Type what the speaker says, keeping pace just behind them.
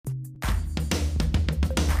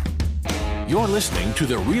You're listening to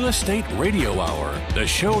the Real Estate Radio Hour, the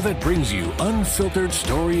show that brings you unfiltered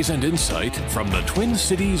stories and insight from the Twin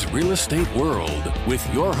Cities real estate world with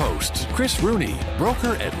your hosts, Chris Rooney,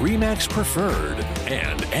 broker at RE/MAX Preferred,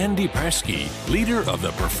 and Andy Presky, leader of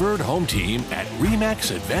the Preferred Home Team at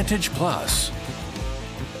RE/MAX Advantage Plus.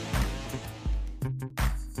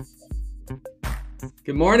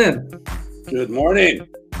 Good morning. Good morning.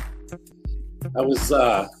 I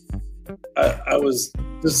was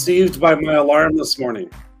deceived by my alarm this morning.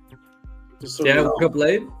 So I woke up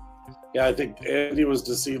late? Yeah, I think Andy was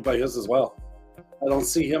deceived by his as well. I don't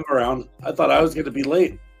see him around. I thought I was going to be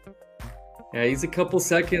late. Yeah, he's a couple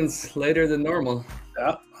seconds later than normal.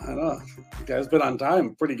 Yeah, I know. The guy's been on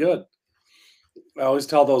time pretty good. I always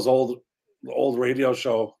tell those old radio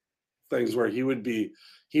show things where he would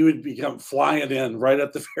become flying in right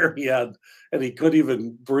at the very end, and he couldn't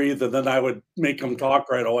even breathe, and then I would make him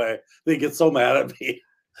talk right away. They get so mad at me,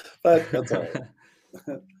 but that's all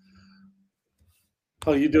right.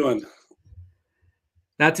 How you doing?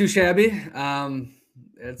 Not too shabby.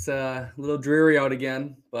 It's a little dreary out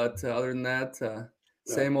again, but other than that,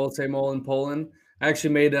 same old in Poland. I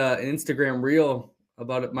actually made an Instagram reel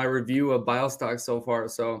about my review of BioStock so far,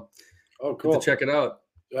 so cool. To check it out.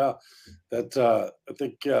 Yeah, that I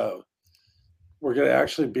think we're going to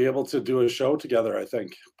actually be able to do a show together, I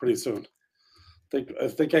think, pretty soon. I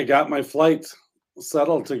think I got my flight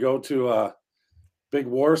settled to go to Big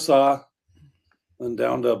Warsaw and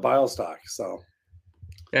down to BioStock. So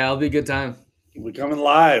yeah, it'll be a good time. We're coming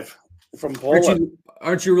live from Poland.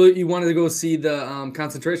 Aren't you really? You wanted to go see the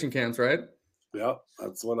concentration camps, right? Yeah,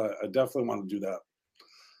 that's what I definitely want to do. That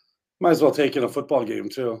might as well take in a football game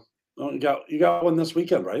too. Oh, you got one this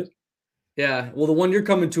weekend, right? Yeah. Well, the one you're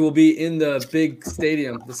coming to will be in the big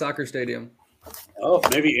stadium, the soccer stadium. Oh,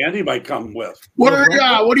 maybe Andy might come with. What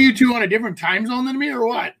are you two on a different time zone than me, or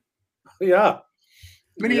what? Yeah.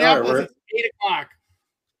 Minneapolis, it's 8:00.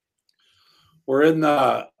 We're in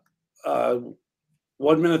the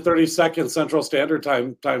 1 minute 30 seconds Central Standard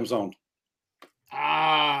Time zone.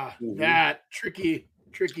 That tricky.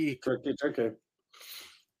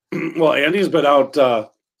 Well, Andy's been out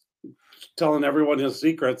telling everyone his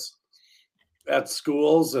secrets at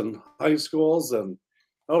schools and high schools, and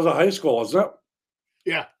that was a high school, wasn't it?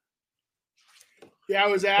 Yeah, I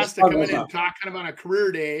was asked to come in and talk kind of on a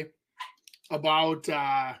career day about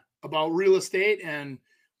real estate and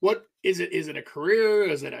what is it? Is it a career?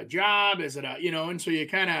 Is it a job? Is it and so you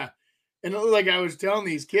kind of, and like I was telling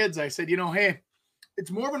these kids, I said, hey,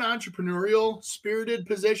 it's more of an entrepreneurial spirited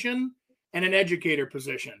position and an educator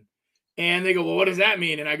position. And they go, well, what does that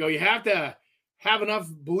mean? And I go, you have to have enough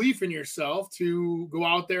belief in yourself to go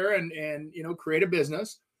out there and create a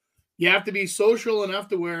business. You have to be social enough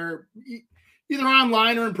to where either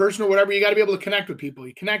online or in person or whatever, you got to be able to connect with people.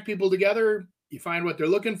 You connect people together, you find what they're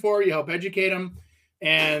looking for, you help educate them,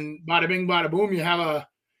 and bada bing, bada boom, you have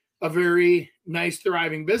a very nice,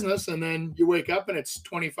 thriving business. And then you wake up and it's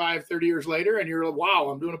 25, 30 years later and you're like, wow,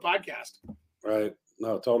 I'm doing a podcast. Right.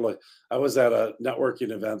 No, totally. I was at a networking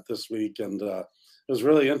event this week, and it was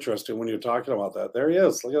really interesting when you're talking about that. There he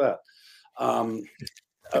is. Look at that.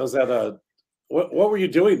 I was at what were you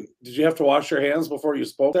doing? Did you have to wash your hands before you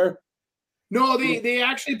spoke there? No, they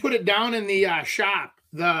actually put it down in the shop.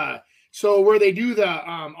 So where they do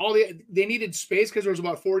they needed space because there was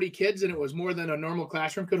about 40 kids and it was more than a normal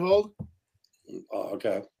classroom could hold. Oh,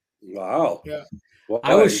 okay. Wow. Yeah. Well,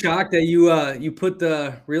 I was shocked that you put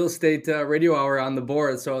the real estate radio hour on the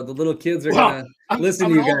board, so the little kids are gonna listen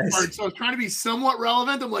to you guys. So I was trying to be somewhat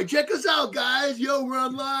relevant. I'm like, check us out, guys! Yo, we're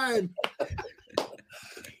online.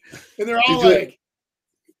 And they're all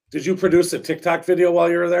did you produce a TikTok video while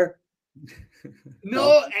you were there?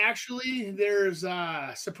 No, actually, there's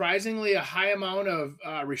surprisingly a high amount of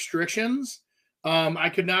restrictions. I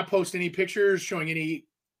could not post any pictures showing any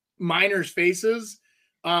minors' faces.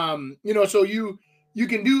 So you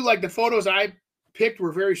can do like the photos I picked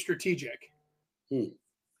were very strategic.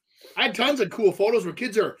 I had tons of cool photos where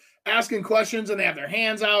kids are asking questions and they have their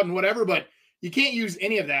hands out and whatever, but you can't use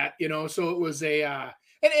any of that, so it was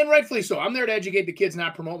and rightfully so. I'm there to educate the kids,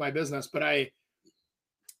 not promote my business, but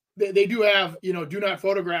they do have, do not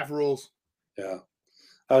photograph rules. Yeah.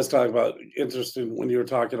 I was talking about interesting when you were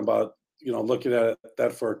talking about, looking at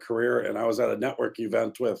that for a career. And I was at a network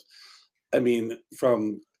event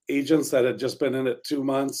from agents that had just been in it 2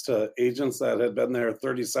 months to agents that had been there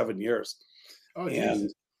 37 years. Oh,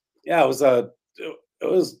 and yeah, it was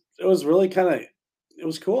really it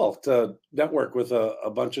was cool to network with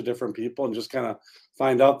a bunch of different people and just kind of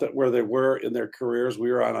find out that where they were in their careers.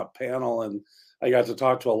 We were on a panel and I got to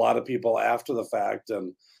talk to a lot of people after the fact,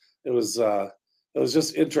 and it was it was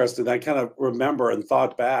just interesting. I kind of remember and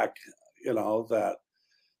thought back, that,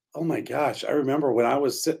 oh my gosh, I remember when I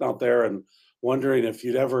was sitting out there and wondering if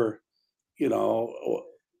you'd ever, you know,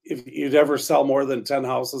 if you'd ever sell more than 10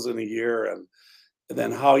 houses in a year, and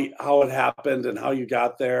then how it happened and how you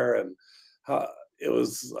got there, and how it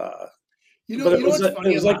was, but it was, what's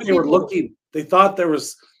funny? it was like they were looking, they thought there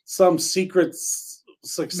was some secret magic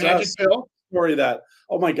success pill. story that,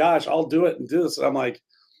 oh my gosh, I'll do it and do this. And I'm like,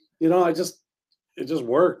 it just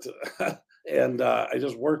worked. And I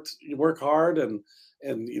just worked, you work hard, and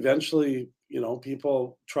eventually,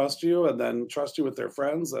 people trust you, and then trust you with their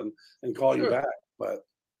friends, and call you Sure. back. But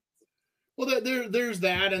Well, there's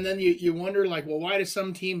that, and then you wonder, like, well, why do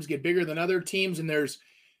some teams get bigger than other teams? And there's,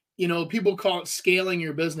 people call it scaling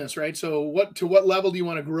your business, right? So to what level do you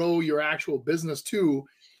want to grow your actual business to?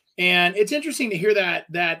 And it's interesting to hear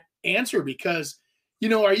that answer, because,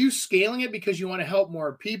 are you scaling it because you want to help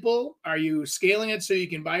more people? Are you scaling it so you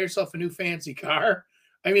can buy yourself a new fancy car?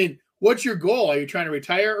 I mean, what's your goal? Are you trying to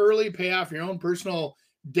retire early, pay off your own personal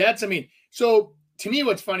debts? I mean, so to me,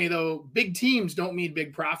 what's funny though, big teams don't mean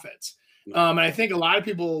big profits. And I think a lot of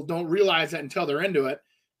people don't realize that until they're into it.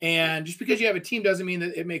 And just because you have a team doesn't mean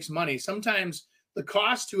that it makes money. Sometimes the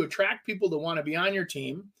cost to attract people to want to be on your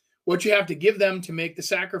team, what you have to give them to make the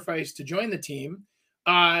sacrifice to join the team,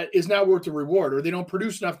 is not worth the reward, or they don't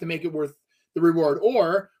produce enough to make it worth the reward.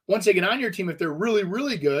 Or once they get on your team, if they're really,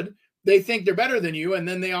 really good, they think they're better than you. And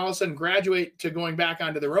then they all of a sudden graduate to going back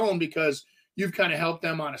onto their own because you've kind of helped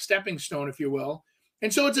them on a stepping stone, if you will.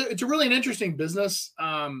 And so it's a really an interesting business,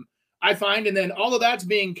 I find. And then all of that's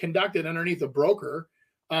being conducted underneath a broker,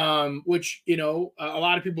 which, a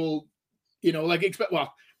lot of people,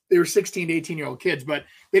 they were 16 to 18-year-old kids, but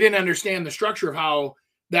they didn't understand the structure of how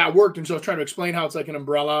that worked. And so I was trying to explain how it's like an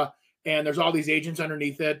umbrella, and there's all these agents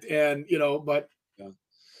underneath it. And, but.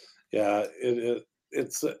 Yeah,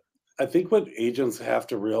 it's, I think what agents have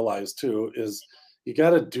to realize too is you got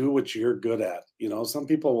to do what you're good at. Some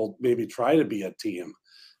people will maybe try to be a team,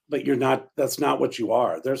 but that's not what you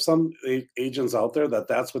are. There's some agents out there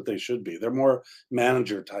that's what they should be. They're more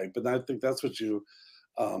manager type. And I think that's what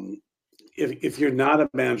if you're not a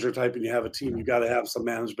manager type and you have a team, you got to have some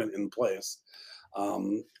management in place.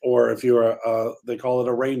 Or if you're they call it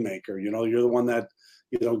a rainmaker, you're the one that,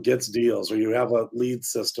 gets deals, or you have a lead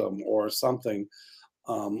system or something,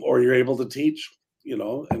 or you're able to teach,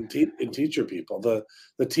 and teach your people. The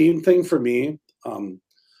team thing for me,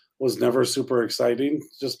 was never super exciting,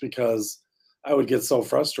 just because I would get so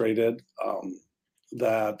frustrated,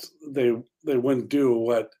 that they wouldn't do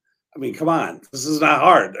what, I mean, come on, this is not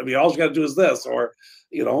hard. I mean, all you got to do is this, or,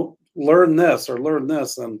 learn this or learn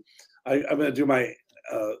this. And I'm going to do my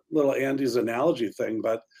little Andy's analogy thing,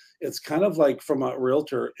 but it's kind of like from a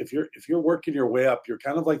realtor, if you're working your way up, you're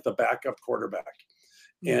kind of like the backup quarterback.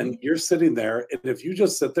 And you're sitting there, and if you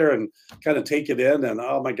just sit there and kind of take it in, and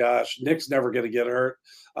oh my gosh, Nick's never going to get hurt,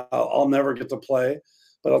 I'll never get to play.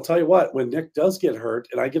 But I'll tell you what, when Nick does get hurt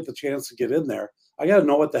and I get the chance to get in there, I got to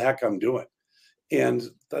know what the heck I'm doing. And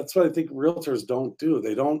that's what I think realtors don't do.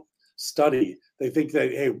 They don't study. They think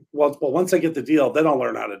that, hey, well, once I get the deal, then I'll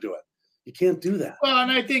learn how to do it. You can't do that. Well,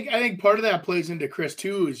 and I think part of that plays into Chris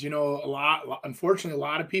too, is, unfortunately, a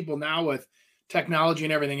lot of people now with technology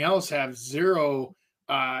and everything else have zero.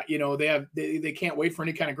 They can't wait for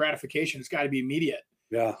any kind of gratification. It's got to be immediate.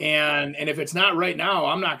 Yeah. And if it's not right now,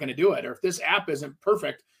 I'm not going to do it. Or if this app isn't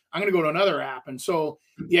perfect, I'm going to go to another app. And so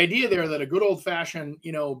the idea there that a good old fashioned,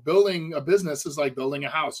 building a business is like building a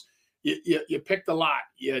house. You pick the lot,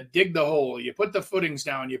 you dig the hole, you put the footings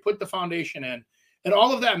down, you put the foundation in, and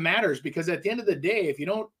all of that matters, because at the end of the day, if you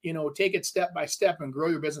don't, take it step by step and grow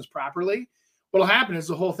your business properly, what'll happen is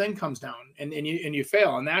the whole thing comes down and you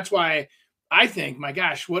fail. And that's why I think, my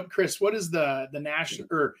gosh, what is the national,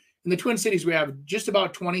 or in the Twin Cities, we have just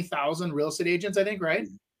about 20,000 real estate agents, I think, right?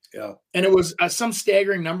 Yeah. And it was some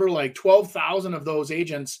staggering number, like 12,000 of those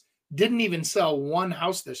agents didn't even sell one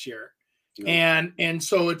house this year. Yeah. And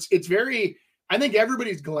so it's very, I think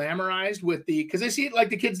everybody's glamorized because they see it like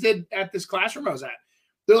the kids did at this classroom I was at.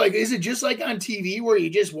 They're like, is it just like on TV where you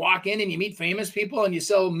just walk in and you meet famous people and you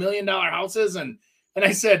sell $1 million houses? And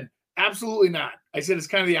I said, absolutely not. I said, it's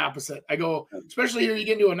kind of the opposite. I go, especially here, you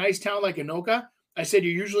get into a nice town like Anoka. I said,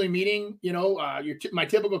 you're usually meeting, my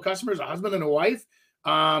typical customers, a husband and a wife.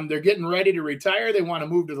 They're getting ready to retire. They want to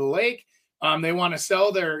move to the lake. They want to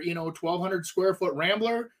sell their, 1,200 square foot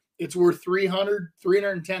Rambler. It's worth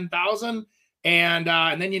 $310,000.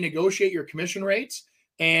 And then you negotiate your commission rates.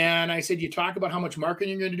 And I said, you talk about how much marketing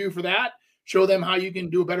you're going to do for that. Show them how you can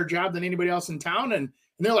do a better job than anybody else in town. And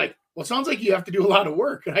they're like, well, it sounds like you have to do a lot of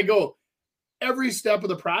work. And I go, every step of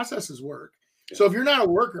the process is work. So if you're not a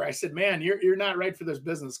worker, I said, man, you're not right for this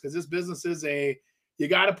business, because this business is you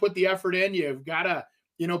got to put the effort in. You've got to,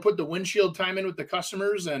 put the windshield time in with the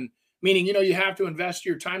customers, and meaning, you have to invest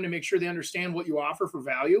your time to make sure they understand what you offer for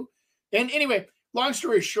value. And anyway, long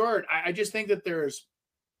story short, I just think that there's,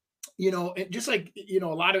 just like,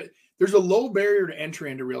 there's a low barrier to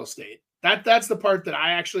entry into real estate. That's the part that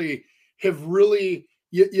I actually have really,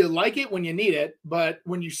 you like it when you need it, but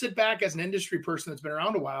when you sit back as an industry person that's been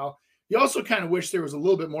around a while, you also kind of wish there was a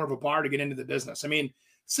little bit more of a bar to get into the business. I mean,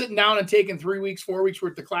 sitting down and taking 3 weeks, 4 weeks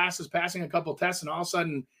worth of classes, passing a couple of tests, and all of a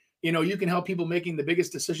sudden, you can help people making the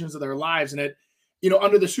biggest decisions of their lives, and it,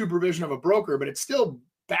 under the supervision of a broker. But it still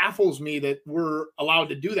baffles me that we're allowed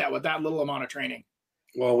to do that with that little amount of training.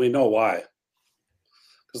 Well, we know why,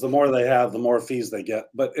 because the more they have, the more fees they get.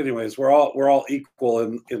 But anyways, we're all equal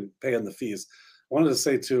in paying the fees. I wanted to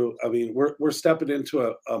say too, I mean, we're stepping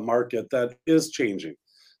into a market that is changing.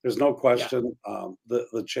 There's no question. Yeah.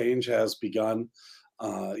 The change has begun.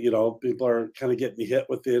 People are kind of getting hit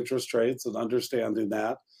with the interest rates and understanding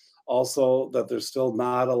that. Also, that there's still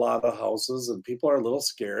not a lot of houses, and people are a little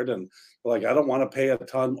scared, and like, I don't want to pay a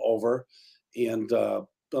ton over. And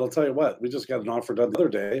but I'll tell you what, we just got an offer done the other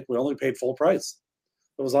day. We only paid full price.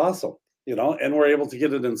 It was awesome, and we're able to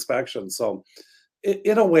get an inspection. So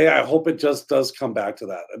in a way, I hope it just does come back to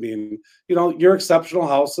that. I mean, your exceptional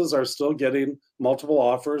houses are still getting multiple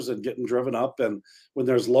offers and getting driven up. And when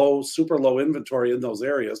there's super low inventory in those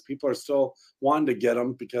areas, people are still wanting to get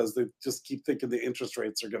them because they just keep thinking the interest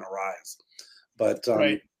rates are going to rise. But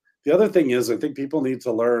right. The other thing is, I think people need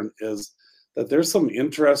to learn is that there's some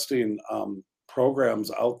interesting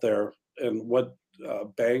programs out there, and what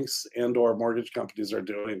banks and or mortgage companies are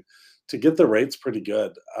doing to get the rates pretty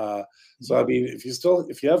good. So I mean, if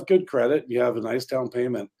you have good credit, you have a nice down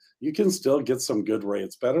payment, you can still get some good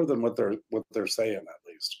rates, better than what they're saying,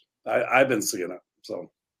 at least. I've been seeing it.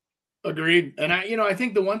 So agreed. And I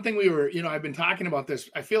think the one thing I've been talking about this,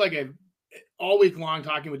 I feel like I've all week long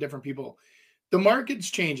talking with different people. The market's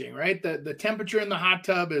changing, right? The temperature in the hot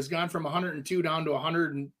tub has gone from 102 down to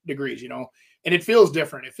 100 degrees, and it feels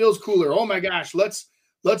different. It feels cooler. Oh my gosh, let's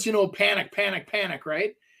panic,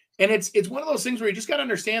 right? And it's one of those things where you just got to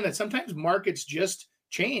understand that sometimes markets just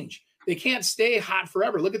change. They can't stay hot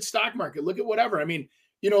forever. Look at stock market. Look at whatever. I mean,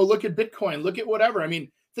 look at Bitcoin. Look at whatever. I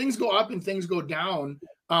mean, things go up and things go down.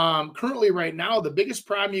 Currently, right now, the biggest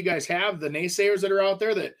problem you guys have, the naysayers that are out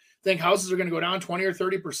there that think houses are going to go down 20 or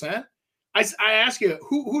 30%. I ask you,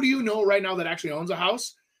 who do you know right now that actually owns a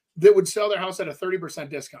house that would sell their house at a 30%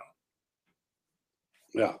 discount?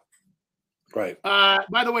 Yeah. Right.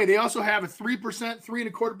 By the way, they also have a 3%,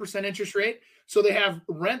 3.25% interest rate. So they have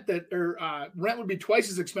rent rent would be twice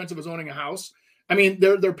as expensive as owning a house. I mean,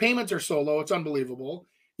 their payments are so low, it's unbelievable.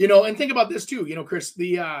 And think about this too, Chris,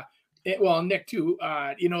 Nick too,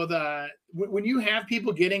 when you have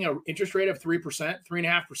people getting an interest rate of 3%,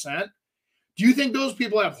 3.5%, do you think those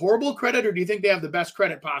people have horrible credit, or do you think they have the best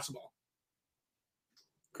credit possible?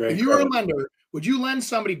 Great. If you were a lender, would you lend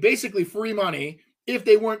somebody basically free money if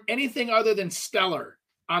they weren't anything other than stellar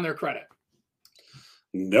on their credit?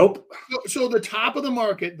 Nope. So the top of the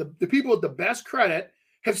market, the people with the best credit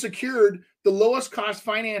have secured the lowest cost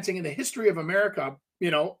financing in the history of America,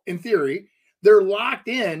 in theory. They're locked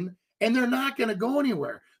in and they're not going to go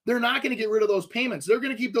anywhere. They're not going to get rid of those payments. They're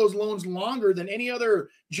going to keep those loans longer than any other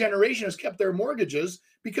generation has kept their mortgages,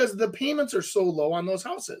 because the payments are so low on those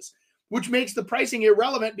houses, which makes the pricing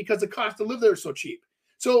irrelevant because the cost to live there is so cheap.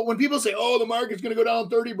 So when people say, oh, the market's going to go down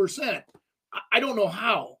 30%, I don't know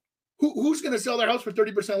how. Who's going to sell their house for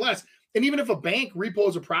 30% less? And even if a bank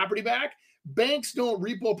repos a property back, banks don't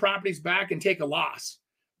repo properties back and take a loss.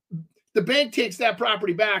 The bank takes that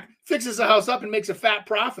property back, fixes the house up, and makes a fat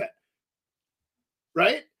profit.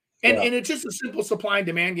 Right? And it's just a simple supply and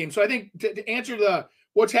demand game. So I think to answer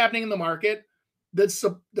what's happening in the market,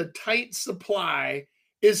 the tight supply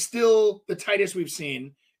is still the tightest we've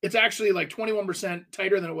seen. It's actually like 21%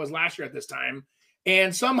 tighter than it was last year at this time.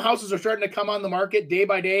 And some houses are starting to come on the market day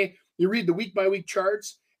by day. You read the week by week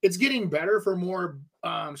charts. It's getting better for more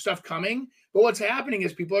stuff coming. But what's happening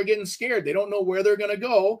is people are getting scared. They don't know where they're going to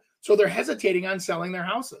go. So they're hesitating on selling their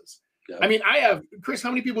houses. Yeah. I mean, Chris, how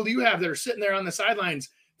many people do you have that are sitting there on the sidelines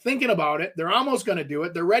thinking about it? They're almost going to do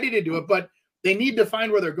it. They're ready to do it, but they need to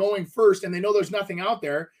find where they're going first. And they know there's nothing out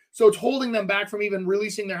there. So it's holding them back from even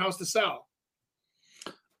releasing their house to sell.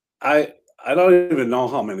 I don't even know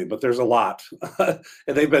how many, but there's a lot. And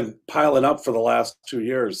they've been piling up for the last 2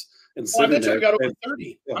 years. And I bet you I got over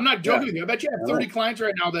 30. Yeah. I'm not joking with you. I bet you have 30 clients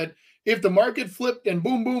right now that if the market flipped and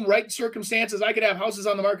boom, right circumstances, I could have houses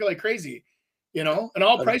on the market like crazy, and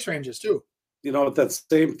all price ranges too. with that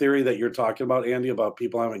same theory that you're talking about, Andy, about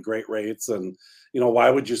people having great rates and, why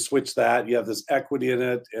would you switch that? You have this equity in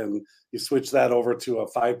it and you switch that over to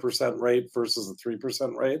a 5% rate versus a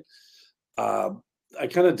 3% rate. I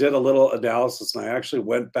kind of did a little analysis and I actually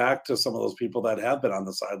went back to some of those people that have been on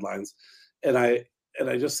the sidelines. And I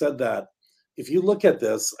just said that if you look at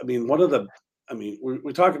this, I mean,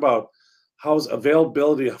 we talk about house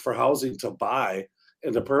availability for housing to buy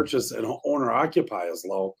and to purchase and owner occupy is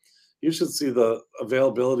low. You should see the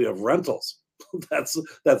availability of rentals.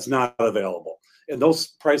 That's not available. And those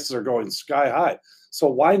prices are going sky high. So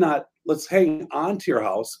why not, let's hang on to your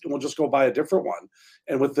house and we'll just go buy a different one.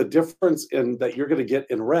 And with the difference in that you're going to get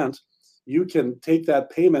in rent, you can take that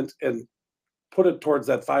payment and put it towards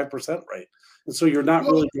that 5% rate. And so you're not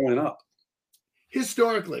really going up.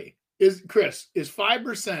 Historically, is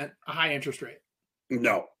 5% a high interest rate?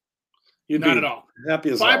 No. Not at all. Happy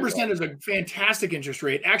as 5% is a fantastic interest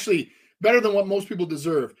rate, actually better than what most people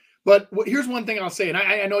deserve. But here's one thing I'll say, and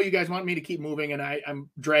I know you guys want me to keep moving, and I'm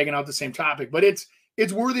dragging out the same topic, but it's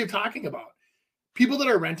worthy of talking about. People that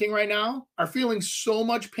are renting right now are feeling so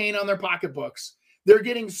much pain on their pocketbooks. They're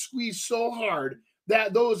getting squeezed so hard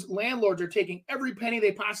that those landlords are taking every penny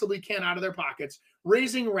they possibly can out of their pockets,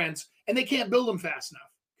 raising rents, and they can't build them fast enough.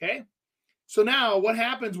 Okay, so now what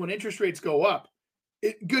happens when interest rates go up?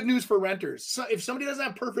 Good news for renters. So if somebody doesn't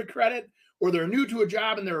have perfect credit or they're new to a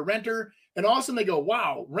job and they're a renter and all of a sudden they go,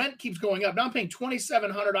 wow, rent keeps going up. Now I'm paying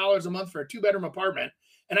 $2,700 a month for a 2-bedroom apartment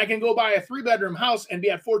and I can go buy a 3-bedroom house and be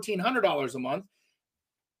at $1,400 a month.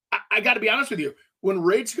 I got to be honest with you. When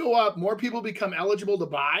rates go up, more people become eligible to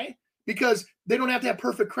buy because they don't have to have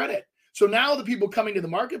perfect credit. So now the people coming to the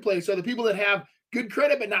marketplace are the people that have good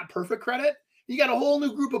credit but not perfect credit. You got a whole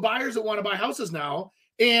new group of buyers that want to buy houses now.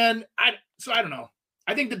 And I don't know.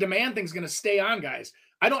 I think the demand thing's going to stay on, guys.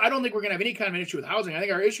 I don't think we're going to have any kind of an issue with housing. I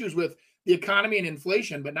think our issue is with the economy and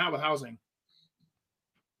inflation, but not with housing.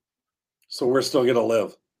 So we're still going to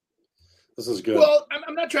live. This is good. Well,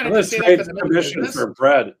 I'm not trying to just say that because I'm commission for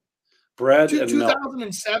bread. Bread and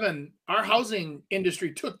 2007, our housing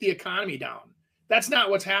industry took the economy down. That's not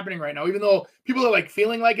what's happening right now. Even though people are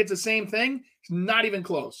feeling like it's the same thing, it's not even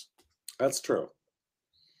close. That's true.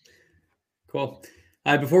 Cool.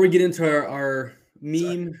 Before we get into our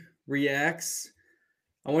meme reacts,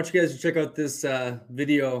 I want you guys to check out this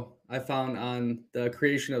video I found on the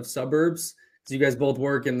creation of suburbs. So you guys both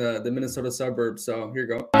work in the Minnesota suburbs, so here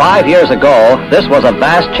you go. 5 years ago, this was a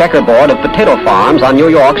vast checkerboard of potato farms on New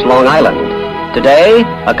York's Long Island. Today,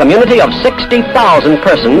 a community of 60,000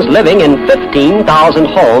 persons living in 15,000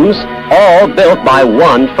 homes, all built by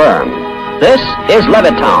one firm. This is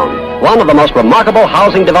Levittown, one of the most remarkable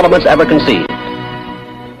housing developments ever conceived.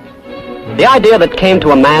 The idea that came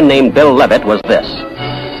to a man named Bill Levitt was this.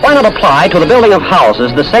 Why not apply to the building of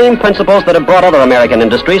houses the same principles that have brought other American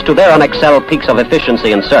industries to their unexcelled peaks of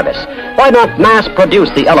efficiency and service? Why not mass produce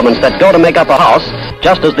the elements that go to make up a house,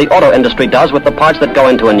 just as the auto industry does with the parts that go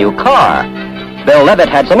into a new car? Bill Levitt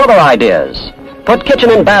had some other ideas. Put kitchen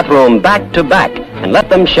and bathroom back to back and let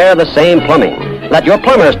them share the same plumbing. Let your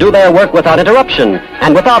plumbers do their work without interruption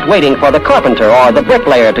and without waiting for the carpenter or the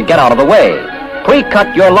bricklayer to get out of the way.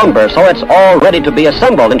 Pre-cut your lumber so it's all ready to be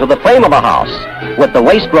assembled into the frame of a house. With the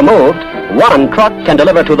waste removed, one truck can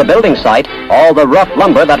deliver to the building site all the rough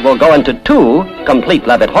lumber that will go into 2 complete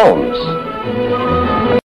Levitt homes.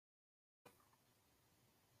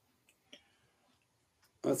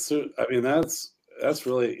 That's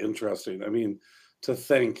really interesting. I mean, to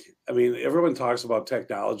think, everyone talks about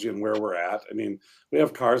technology and where we're at. We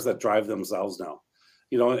have cars that drive themselves now.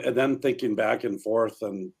 And then thinking back and forth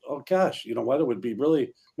and, oh gosh, you know what? It would be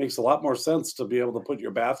really makes a lot more sense to be able to put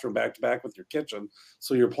your bathroom back to back with your kitchen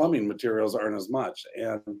so your plumbing materials aren't as much.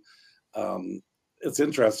 And it's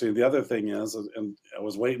interesting. The other thing is, and I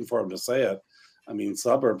was waiting for him to say it,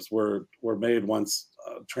 suburbs were made once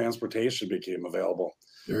transportation became available.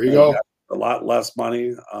 There you go. A lot less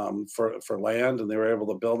money for land, and they were able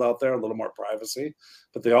to build out there, a little more privacy,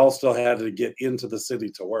 but they all still had to get into the city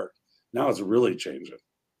to work. Now it's really changing,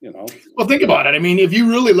 Well, think about it. If you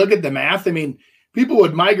really look at the math, people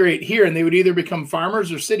would migrate here and they would either become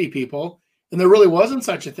farmers or city people. And there really wasn't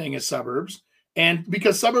such a thing as suburbs. And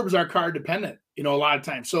because suburbs are car dependent, a lot of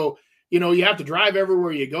times. So, you have to drive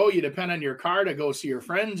everywhere you go. You depend on your car to go see your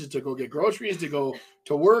friends, to go get groceries, to go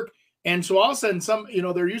to work. And so all of a sudden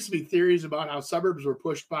there used to be theories about how suburbs were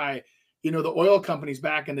pushed by, the oil companies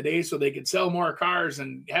back in the day so they could sell more cars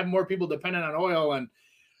and have more people dependent on oil. And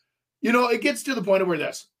it gets to the point of where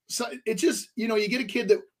it's just, you get a kid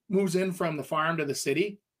that moves in from the farm to the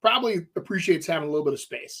city, probably appreciates having a little bit of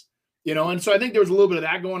space, and so I think there was a little bit of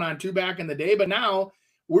that going on too back in the day. But now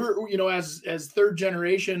we're, you know, as third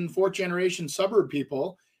generation, fourth generation suburb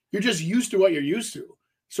people, you're just used to what you're used to.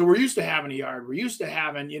 So we're used to having a yard. We're used to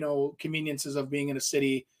having, you know, conveniences of being in a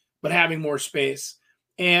city, but having more space.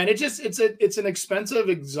 And it's an expensive,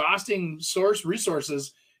 exhausting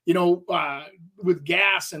resources, you know, with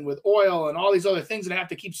gas and with oil and all these other things that have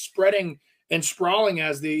to keep spreading and sprawling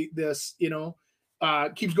as this, you know,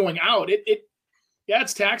 keeps going out.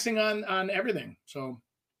 It's taxing on everything. So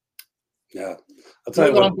yeah, I'll tell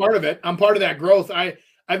you what, I'm part of it. I'm part of that growth.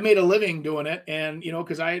 I've made a living doing it, and you know,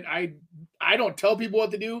 because I don't tell people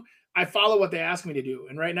what to do. I follow what they ask me to do,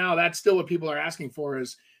 and right now, that's still what people are asking for.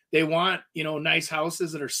 Is they want, you know, nice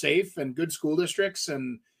houses that are safe and good school districts,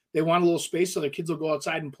 and they want a little space so their kids will go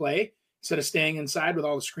outside and play instead of staying inside with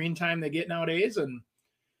all the screen time they get nowadays. And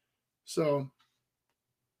so,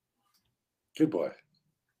 good boy,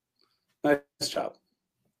 nice job.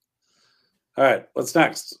 All right, what's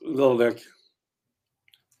next, Little Nick?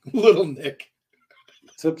 Little Nick.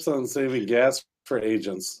 Tips on saving gas for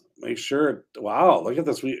agents. Make sure, wow, look at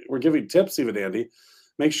this. We're giving tips even, Andy.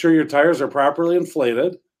 Make sure your tires are properly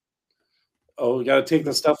inflated. Oh, we got to take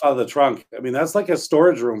the stuff out of the trunk. I mean, that's like a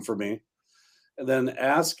storage room for me. And then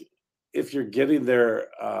ask if you're getting their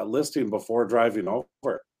listing before driving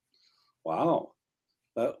over. Wow.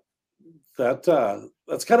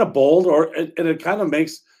 That's kind of bold, and it kind of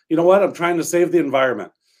makes, you know what? I'm trying to save the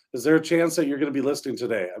environment. Is there a chance that you're going to be listing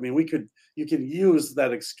today? I mean, you can use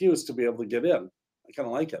that excuse to be able to get in. I kind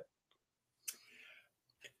of like it.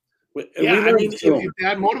 Yeah, I mean, if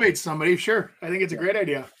that motivates somebody, sure. I think it's a great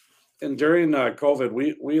idea. And during COVID,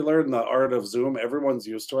 we learned the art of Zoom. Everyone's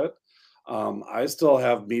used to it. I still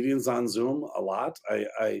have meetings on Zoom a lot.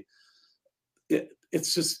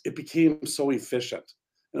 It became so efficient,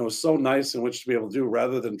 and it was so nice in which to be able to do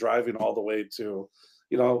rather than driving all the way to,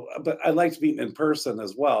 you know. But I liked meeting in person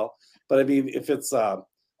as well. But I mean, if it's a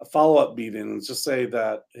follow-up meeting, and just say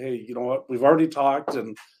that, hey, you know what, we've already talked,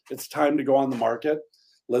 and it's time to go on the market.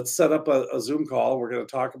 Let's set up a Zoom call. We're going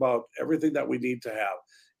to talk about everything that we need to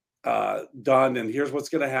have done, and here's what's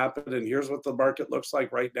going to happen, and here's what the market looks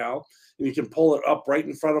like right now. And you can pull it up right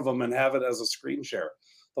in front of them and have it as a screen share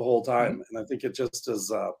the whole time. Mm-hmm. And I think it just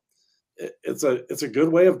is it's a good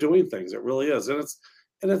way of doing things. It really is. And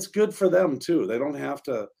it's good for them too. They don't have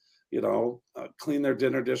to, you know, clean their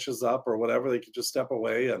dinner dishes up or whatever. They can just step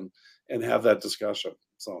away and have that discussion.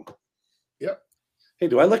 So yep. Hey,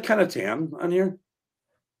 do I look kind of tan on here?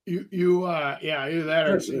 Yeah, either that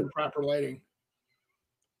or some proper lighting.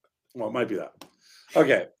 Well, it might be that.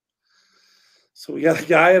 Okay. So we got a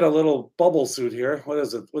guy in a little bubble suit here. What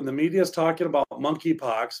is it? When the media is talking about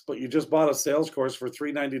monkeypox, but you just bought a sales course for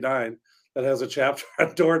 $3.99 that has a chapter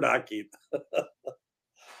on door knocking.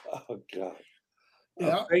 Oh, God.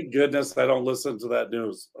 Yeah. Thank goodness I don't listen to that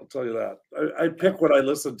news. I'll tell you that. I pick what I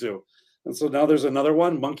listen to. And so now there's another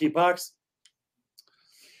one, monkeypox.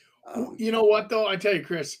 You know what, though? I tell you,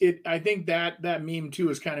 Chris, I think that meme, too,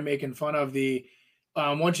 is kind of making fun of the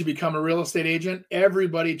once you become a real estate agent,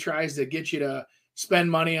 everybody tries to get you to spend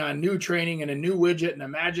money on new training and a new widget and a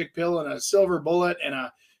magic pill and a silver bullet and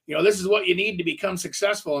this is what you need to become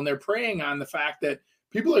successful. And they're preying on the fact that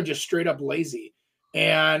people are just straight up lazy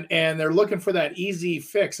and they're looking for that easy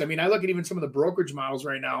fix. I mean, I look at even some of the brokerage models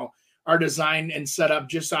right now are designed and set up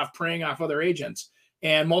just off preying off other agents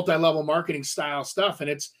and multi-level marketing style stuff. And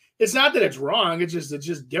it's not that it's wrong. It's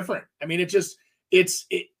just different. I mean, I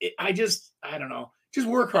don't know. Just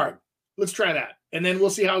work hard. Let's try that. And then we'll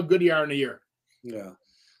see how good you are in a year. Yeah.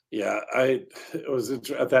 Yeah. It was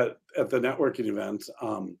at the networking event.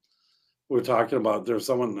 We were talking about, there's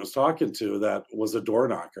someone I was talking to that was a door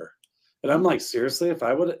knocker. And I'm like, seriously, if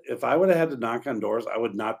I would have had to knock on doors, I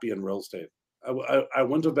would not be in real estate. I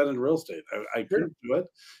wouldn't have been in real estate. I couldn't do it.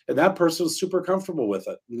 And that person was super comfortable with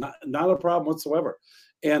it. Not a problem whatsoever.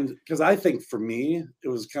 And because I think for me, it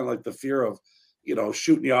was kind of like the fear of, you know,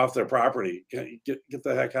 shooting you off their property, get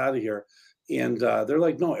the heck out of here. And they're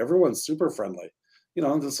like, no, everyone's super friendly. You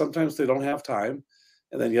know, sometimes they don't have time.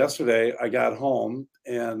 And then yesterday I got home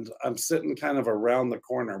and I'm sitting kind of around the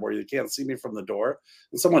corner where you can't see me from the door.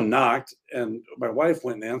 And someone knocked and my wife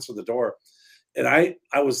went and answered the door. And I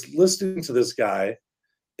was listening to this guy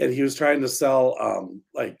and he was trying to sell,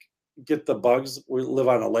 get the bugs. We live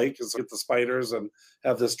on a lake, and so get the spiders and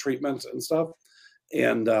have this treatment and stuff.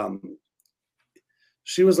 And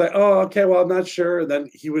she was like, oh, okay, well, I'm not sure. And then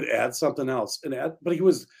he would add something else but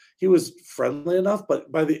he was friendly enough.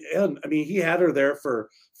 But by the end, I mean, he had her there for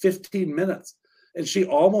 15 minutes and she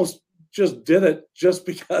almost just did it just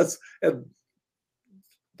because. But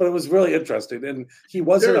it was really interesting. And he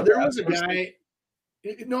wasn't. There was a guy.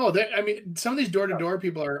 No, I mean, some of these door-to-door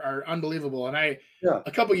people are unbelievable. And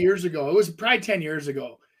a couple years ago, it was probably 10 years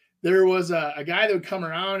ago, there was a guy that would come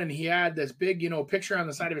around and he had this big, picture on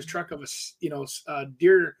the side of his truck of a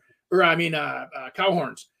deer, or cow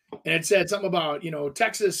horns. And it said something about,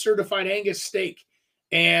 Texas certified Angus steak.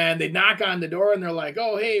 And they knock on the door and they're like,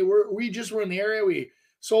 oh, hey, we just were in the area. We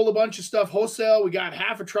sold a bunch of stuff wholesale. We got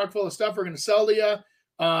half a truck full of stuff we're going to sell to you.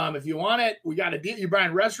 If you want it, we got a deal. You're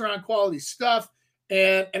buying restaurant quality stuff.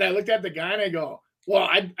 And I looked at the guy and I go, well,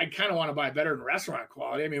 I kind of want to buy better than restaurant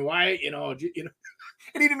quality. I mean, why, and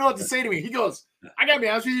he didn't know what to say to me. He goes, I got to be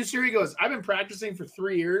honest with you, sir. He goes, I've been practicing for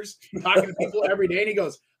 3 years, talking to people every day. And he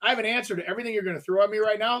goes, I have an answer to everything you're going to throw at me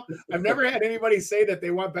right now. I've never had anybody say that they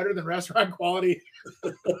want better than restaurant quality.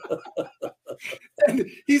 And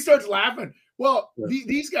he starts laughing. Well,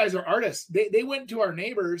 these guys are artists. They went to our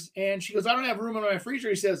neighbors and she goes, I don't have room in my freezer.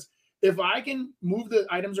 He says, if I can move the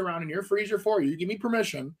items around in your freezer for you, give me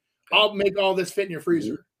permission, I'll make all this fit in your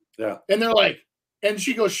freezer. Yeah. And they're like, and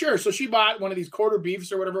she goes, sure. So she bought one of these quarter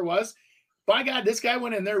beefs or whatever it was. By God, this guy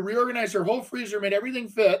went in there, reorganized her whole freezer, made everything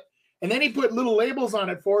fit. And then he put little labels on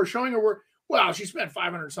it for her, showing her where, well, she spent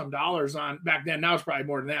 $500 some on back then. Now it's probably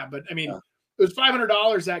more than that. But I mean, It was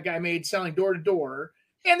 $500 that guy made selling door to door.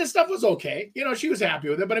 And the stuff was okay. She was happy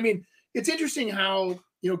with it. But I mean, it's interesting how,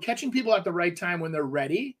 catching people at the right time when they're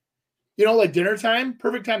ready, like dinner time,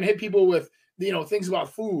 perfect time to hit people with, things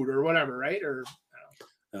about food or whatever, right? Or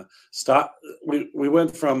we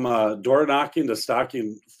went from door knocking to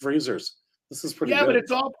stocking freezers. This is pretty good. But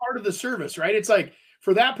it's all part of the service, right? It's like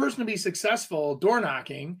for that person to be successful door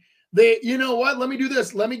knocking, you know what? Let me do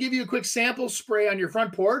this. Let me give you a quick sample spray on your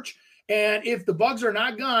front porch. And if the bugs are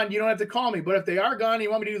not gone, you don't have to call me. But if they are gone and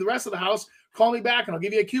you want me to do the rest of the house, call me back and I'll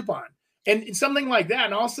give you a coupon. And something like that.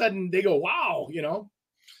 And all of a sudden they go, wow,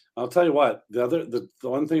 I'll tell you what, the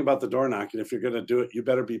one thing about the door knocking, if you're going to do it, you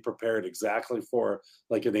better be prepared exactly for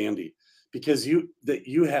like an Andy, because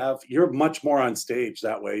you're much more on stage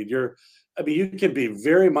that way. You can be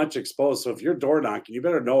very much exposed. So if you're door knocking, you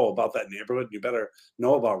better know about that neighborhood. You better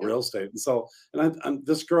know about real estate. And so, and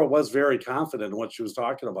this girl was very confident in what she was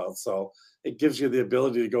talking about. So it gives you the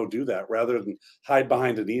ability to go do that rather than hide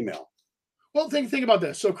behind an email. Well, think about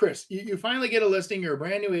this. So Chris, you finally get a listing. You're a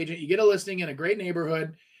brand new agent. You get a listing in a great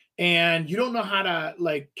neighborhood and you don't know how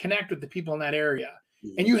to connect with the people in that area.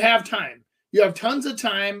 Mm-hmm. And you have time. You have tons of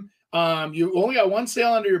time. You only got one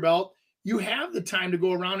sale under your belt. You have the time to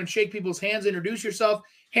go around and shake people's hands, introduce yourself,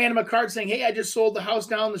 hand them a card saying, hey, I just sold the house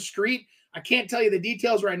down the street. I can't tell you the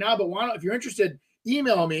details right now, but if you're interested,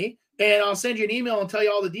 email me and I'll send you an email and tell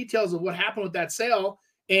you all the details of what happened with that sale.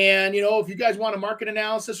 And, if you guys want a market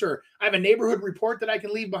analysis, or I have a neighborhood report that I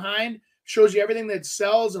can leave behind, shows you everything that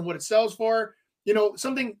sells and what it sells for,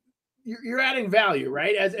 something you're adding value,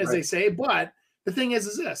 right? As right. They say. But the thing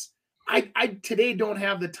is this, I today don't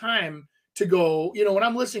have the time to go, when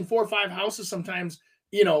I'm listing 4 or 5 houses sometimes,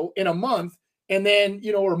 in a month, and then,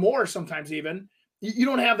 or more sometimes even, you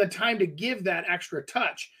don't have the time to give that extra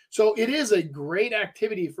touch. So it is a great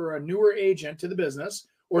activity for a newer agent to the business,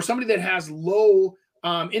 or somebody that has low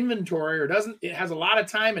inventory or it has a lot of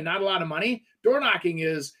time and not a lot of money. Door knocking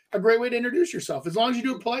is a great way to introduce yourself, as long as you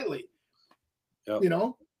do it politely. Yep.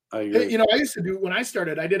 I used to do, when I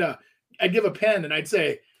started, I'd give a pen and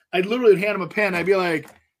I'd literally hand them a pen. I'd be like,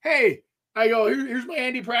 hey, I go, here's my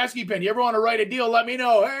Andy Prasky pen. You ever want to write a deal? Let me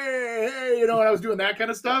know. Hey, and I was doing that kind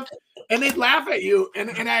of stuff, and they'd laugh at you.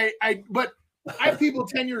 But I have people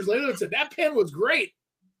 10 years later that said that pen was great.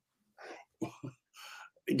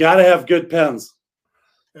 You got to have good pens.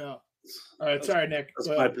 Yeah. All right. Sorry, Nick. That's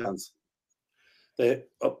my pens.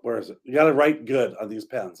 Where is it? You got to write good on these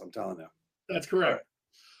pens. I'm telling you. That's correct.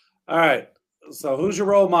 All right. So who's your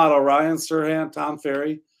role model? Ryan Serhant, Tom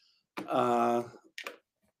Ferry,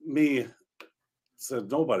 me.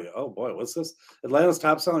 Said nobody. Oh boy, what's this? Atlanta's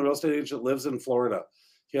top selling real estate agent lives in Florida.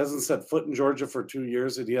 He hasn't set foot in Georgia for 2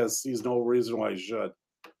 years, and he sees no reason why he should.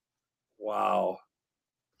 Wow.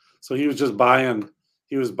 So he was just buying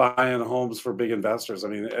homes for big investors. I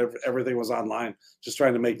mean, everything was online, just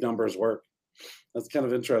trying to make numbers work. That's kind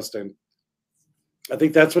of interesting. I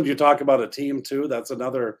think that's when you talk about a team too. That's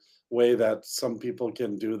another way that some people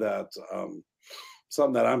can do that.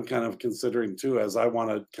 Something that I'm kind of considering too, as I want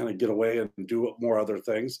to kind of get away and do more other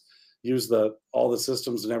things, use all the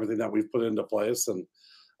systems and everything that we've put into place, and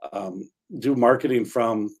do marketing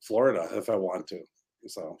from Florida if I want to.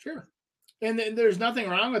 So sure. And there's nothing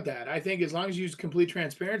wrong with that. I think as long as you use complete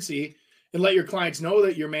transparency and let your clients know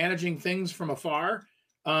that you're managing things from afar,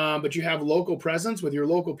 but you have local presence with your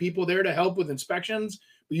local people there to help with inspections,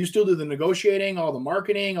 but you still do the negotiating, all the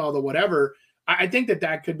marketing, all the whatever. I think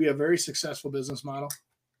that could be a very successful business model.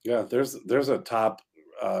 Yeah, there's a top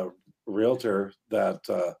realtor that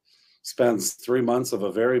spends 3 months of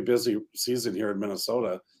a very busy season here in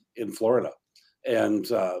Minnesota in Florida, and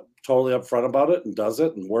totally upfront about it, and does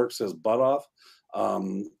it and works his butt off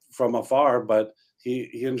from afar, but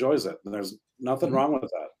he enjoys it, and there's nothing wrong with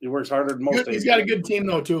that. He works harder than most. He's got a good team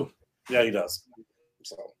though too. Yeah, he does.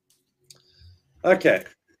 So, okay.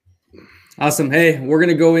 Awesome. Hey, we're going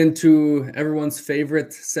to go into everyone's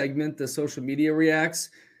favorite segment, the social media reacts,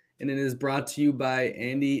 and it is brought to you by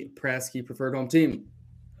Andy Praske Preferred Home Team.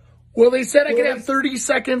 Well, they said I could have 30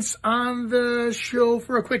 seconds on the show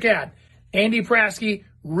for a quick ad. Andy Praske,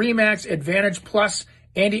 Remax Advantage Plus,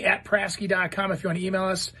 Andy@Praske.com if you want to email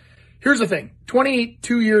us. Here's the thing,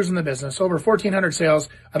 22 years in the business, over 1,400 sales.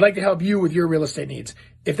 I'd like to help you with your real estate needs.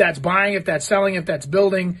 If that's buying, if that's selling, if that's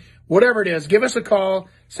building, whatever it is, give us a call,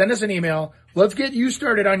 send us an email. Let's get you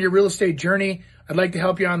started on your real estate journey. I'd like to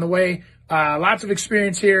help you on the way. Lots of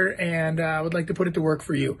experience here, and I would like to put it to work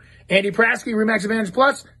for you. Andy Praske, Remax Advantage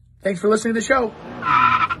Plus. Thanks for listening to the show.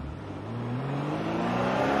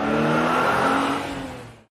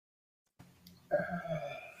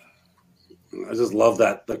 I just love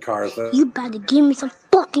the car thing. You better give me some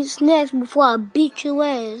fucking snacks before I beat your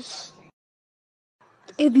ass.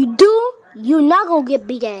 If you do, you're not gonna get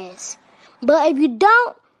beat ass. But if you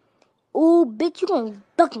don't, oh, bitch, you gonna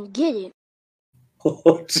fucking get it.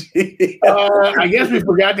 Oh, gee. I guess we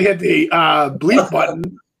forgot to hit the bleep button.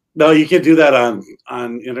 No, you can do that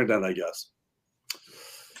on internet, I guess.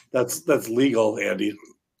 That's legal, Andy.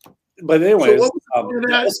 But anyways, so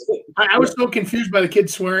I was so confused by the kid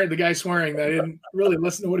swearing, the guy swearing, that I didn't really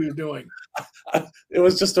listen to what he was doing. It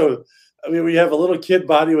was just we have a little kid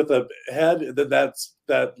body with a head, and then that's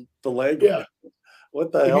the leg. Yeah.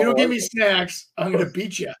 What the if hell? You don't give me snacks, I'm going to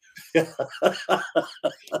beat you.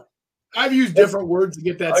 I've used different words to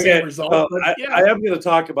get that same result. But I am going to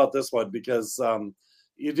talk about this one because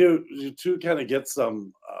you two kind of get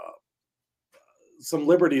some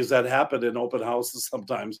liberties that happen in open houses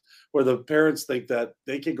sometimes, where the parents think that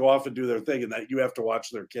they can go off and do their thing and that you have to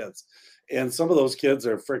watch their kids. And some of those kids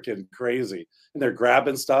are freaking crazy, and they're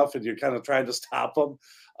grabbing stuff, and you're kind of trying to stop them.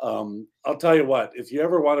 I'll tell you what, if you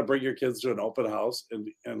ever want to bring your kids to an open house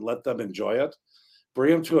and let them enjoy it,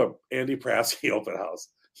 bring them to a Andy Praske open house.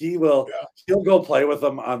 He'll go play with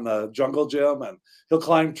them on the jungle gym, and he'll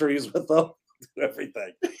climb trees with them.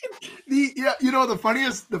 Everything. The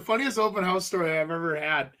funniest open house story I've ever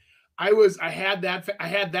had. I had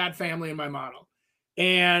that family in my model,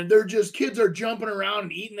 and they're just kids are jumping around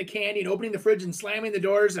and eating the candy and opening the fridge and slamming the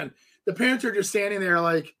doors, and the parents are just standing there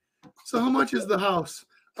like, so how much is the house?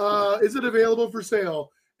 Is it available for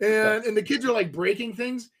sale? And the kids are like breaking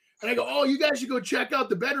things, and I go, oh, you guys should go check out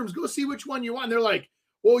the bedrooms, go see which one you want. And they're like,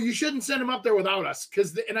 well, you shouldn't send them up there without us,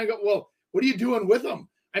 and I go, well, what are you doing with them?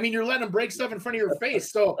 I mean, you're letting them break stuff in front of your face.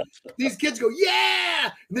 So these kids go,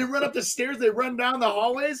 yeah! And they run up the stairs, they run down the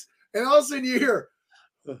hallways, and all of a sudden you hear,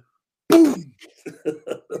 boom!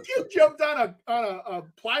 The kid jumped on a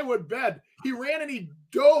plywood bed. He ran and he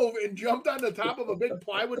dove and jumped on the top of a big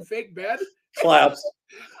plywood fake bed. Claps.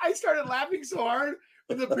 I started laughing so hard,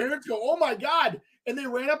 and the parents go, oh my God. And they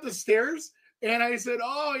ran up the stairs. And I said,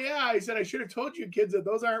 oh, yeah. I said, I should have told you kids that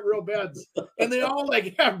those aren't real beds. And they all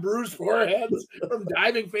like have bruised foreheads from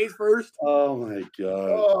diving face first. Oh, my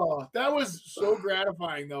God. Oh, that was so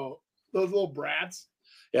gratifying, though. Those little brats.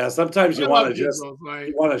 Yeah, sometimes you want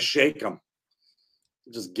to shake them.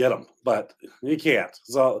 Just get them. But you can't.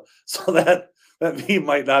 So that meme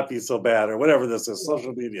might not be so bad, or whatever this is,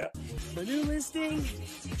 social media. My new listing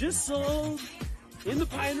just sold in the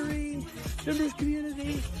Pinery Members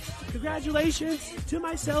Community. Congratulations to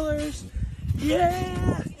my sellers.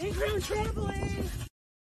 Yeah, in-ground traveling.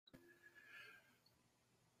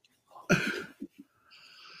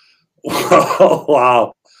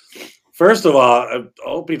 Wow. First of all, I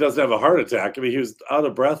hope he doesn't have a heart attack. I mean, he was out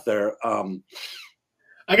of breath there.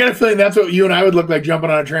 I got a feeling that's what you and I would look like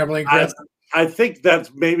jumping on a trampoline, Chris. I think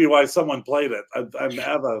that's maybe why someone played it. I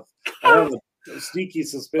have a sneaky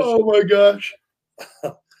suspicion. Oh, my gosh.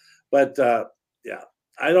 But yeah,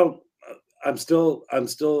 I'm still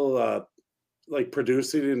like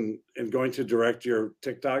producing and going to direct your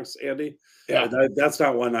TikToks, Andy. Yeah, that's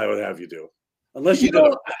not one I would have you do, unless you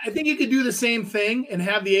know. I think you could do the same thing and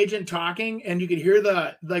have the agent talking, and you could hear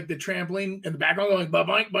the trampoline in the background going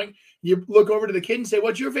boink boink. You look over to the kid and say,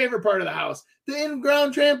 "What's your favorite part of the house?" The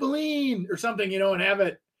in-ground trampoline or something, and have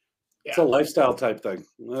it. Yeah. It's a lifestyle type thing.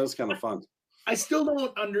 That's kind of fun. I still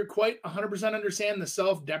don't quite 100% understand the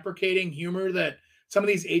self-deprecating humor that some of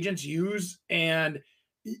these agents use. And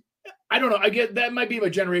I don't know. I get that might be a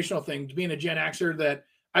generational thing, being a Gen Xer, that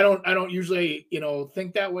I don't usually,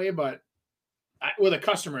 think that way, but with a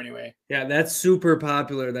customer anyway. Yeah, that's super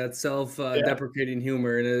popular. That self-deprecating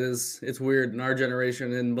humor, and it's weird in our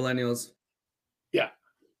generation and millennials. Yeah,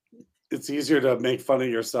 it's easier to make fun of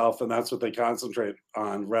yourself, and that's what they concentrate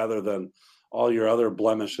on rather than all your other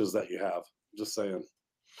blemishes that you have. Just saying.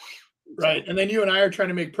 Right, and then you and I are trying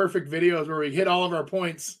to make perfect videos where we hit all of our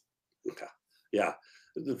points. Yeah.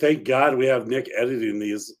 Thank God we have Nick editing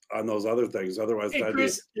these on those other things. Otherwise, hey,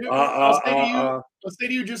 Chris, I'll say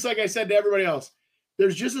to you, just like I said to everybody else,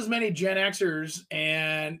 there's just as many Gen Xers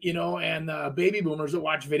and baby boomers that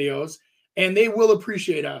watch videos, and they will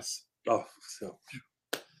appreciate us. Oh, so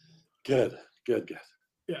good.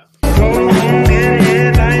 Yeah.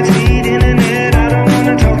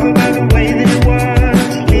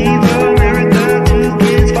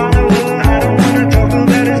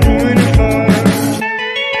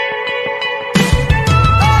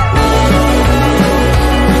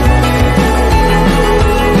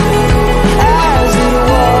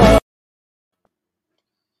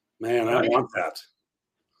 Man, I want that.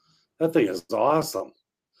 That thing is awesome.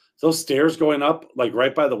 Those stairs going up, like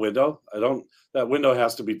right by the window. That window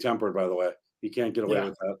has to be tempered, by the way. You can't get away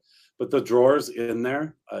with that. But the drawers in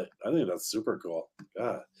there, I think that's super cool.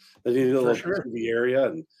 God, they need a little TV area,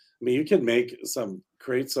 and I mean, you can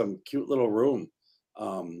create some cute little room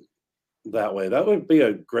that way. That would be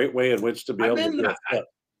a great way in which to be able to do it.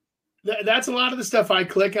 That's a lot of the stuff I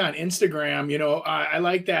click on Instagram. I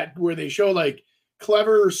like that where they show like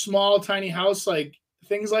clever, small, tiny house, like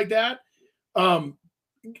things like that. I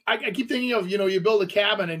keep thinking of, you build a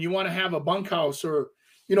cabin and you want to have a bunkhouse or,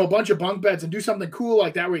 a bunch of bunk beds and do something cool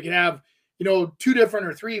like that where you can have, 2 different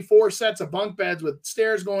or 3, 4 sets of bunk beds with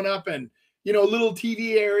stairs going up and, little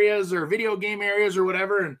TV areas or video game areas or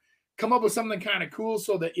whatever, and come up with something kind of cool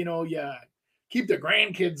so that, you keep the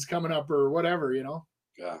grandkids coming up or whatever,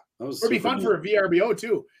 Yeah. That was it'd be fun for a VRBO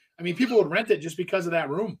too. I mean, people would rent it just because of that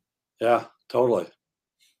room. Yeah, totally.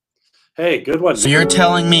 Hey, good one. So you're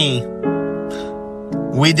telling me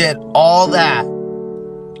we did all that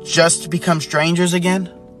just to become strangers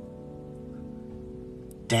again?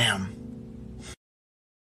 Damn.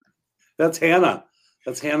 That's Hannah.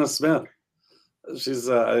 That's Hannah Smith. She's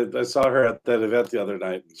I saw her at that event the other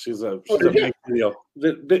night. She's a big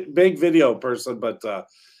video person, but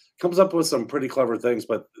comes up with some pretty clever things.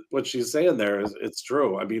 But what she's saying there is it's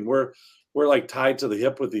true. I mean, we're like tied to the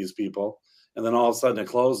hip with these people, and then all of a sudden it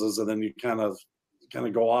closes, and then you kind of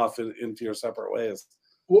go off into your separate ways.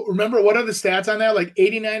 Well, remember, what are the stats on that? Like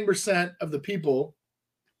 89% of the people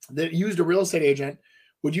that used a real estate agent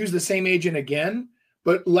would use the same agent again,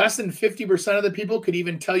 but less than 50% of the people could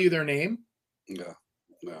even tell you their name. Yeah.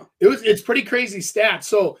 It's pretty crazy stats.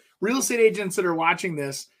 So real estate agents that are watching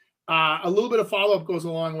this, a little bit of follow-up goes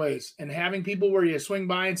a long ways, and having people where you swing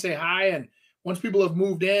by and say hi, and once people have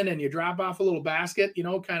moved in and you drop off a little basket,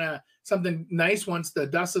 kind of something nice once the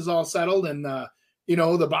dust is all settled and the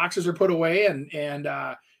boxes are put away, and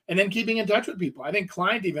then keeping in touch with people. I think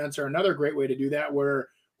client events are another great way to do that, where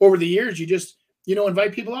over the years you just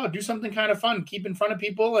invite people out, do something kind of fun, keep in front of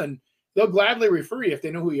people, and they'll gladly refer you if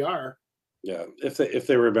they know who you are. Yeah, if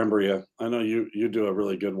they remember you. I know you do a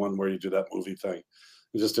really good one where you do that movie thing.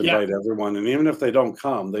 You just invite everyone, and even if they don't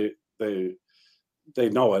come, they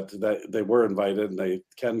know it, that they were invited and they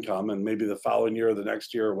can come, and maybe the following year or the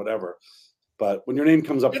next year or whatever. But when your name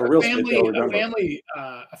comes up for real estate,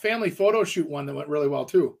 a family photo shoot one that went really well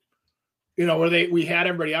too. Where we had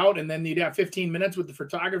everybody out, and then you'd have 15 minutes with the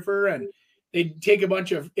photographer, and they'd take a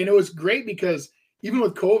bunch of, and it was great because even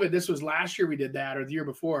with COVID, this was last year we did that, or the year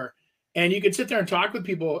before, and you could sit there and talk with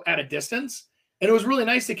people at a distance, and it was really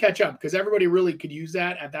nice to catch up because everybody really could use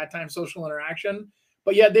that at that time, social interaction.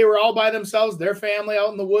 But yet they were all by themselves, their family out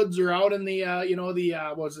in the woods or out in the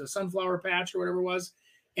what was it, sunflower patch or whatever it was,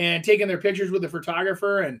 and taking their pictures with the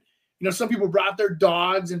photographer. And some people brought their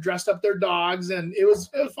dogs and dressed up their dogs, and it was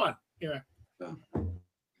fun. Anyway.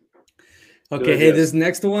 Okay, hey, this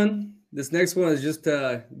next one is just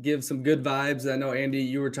to give some good vibes. I know, Andy,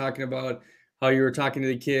 you were talking about how you were talking to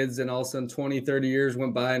the kids, and all of a sudden 20, 30 years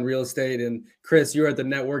went by in real estate. And Chris, you were at the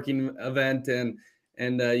networking event, and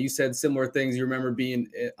you said similar things. You remember being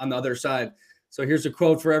on the other side. So here's a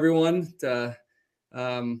quote for everyone to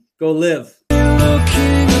go live.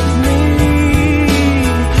 Looking at me,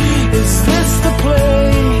 is this the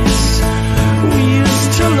place we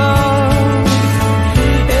used to love?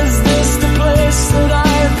 Is this the place that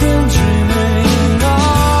I've been dreaming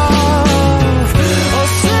of? A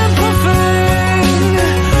simple thing,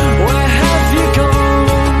 where have you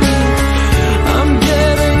gone? I'm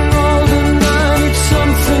getting old and I need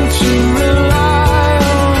something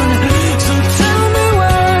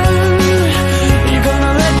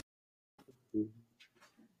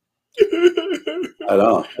I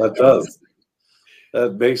know that does.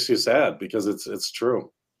 That makes you sad because it's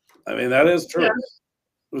true. I mean, that is true.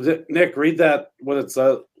 Yeah. Nick, read that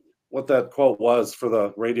what that quote was for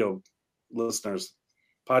the radio listeners,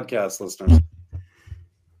 podcast listeners.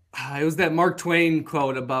 It was that Mark Twain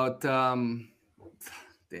quote about about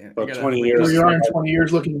 20 years. Where you are in 20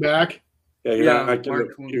 years looking back. Yeah, you're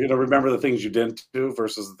going to remember the things you didn't do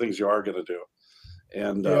versus the things you are going to do.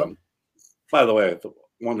 And by the way,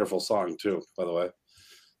 wonderful song too. By the way,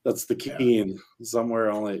 that's the Keen. Somewhere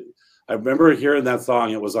only. I remember hearing that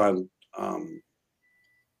song. It was on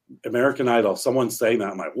American Idol. Someone sang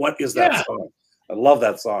that. I'm like, what is that song? I love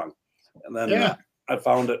that song. And then I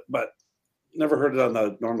found it, but never heard it on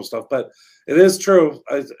the normal stuff. But it is true.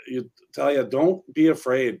 I tell you, don't be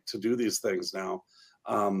afraid to do these things now.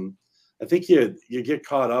 I think you get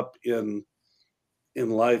caught up in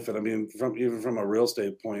life, and I mean, even from a real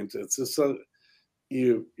estate point, it's just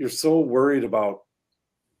you're so worried about.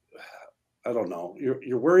 I don't know.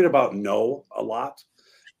 You're worried about no a lot,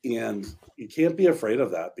 and you can't be afraid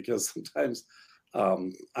of that because sometimes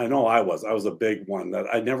I know I was a big one that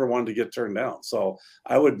I never wanted to get turned down. So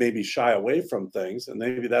I would maybe shy away from things, and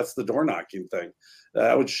maybe that's the door knocking thing.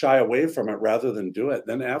 I would shy away from it rather than do it.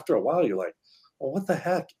 Then after a while, you're like, well, what the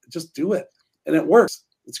heck? Just do it. And it works.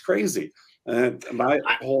 It's crazy. And my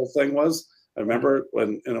whole thing was, I remember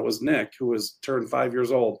and it was Nick who turned 5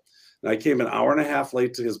 years old, and I came an hour and a half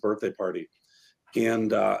late to his birthday party.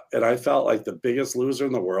 And I felt like the biggest loser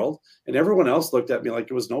in the world. And everyone else looked at me like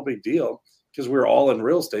it was no big deal because we were all in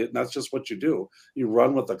real estate. And that's just what you do. You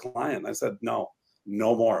run with the client. And I said, no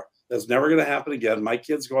more. That's never going to happen again. My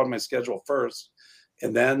kids go on my schedule first.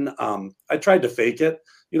 And then I tried to fake it,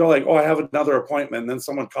 like, I have another appointment. And then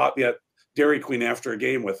someone caught me at Dairy Queen after a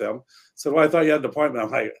game with them. Said, well, I thought you had an appointment.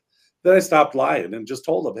 I'm like, then I stopped lying and just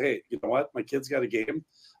told them, hey, you know what? My kid's got a game.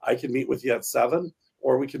 I can meet with you at 7,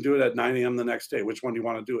 or we can do it at 9 a.m. the next day. Which one do you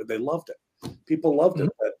want to do it? They loved it. People loved it.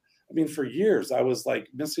 But I mean, for years, I was like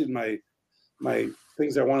missing my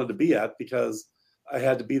things I wanted to be at because I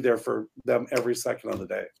had to be there for them every second of the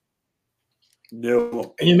day.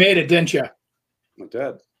 No. And you made it, didn't you? I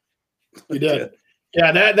did. You did.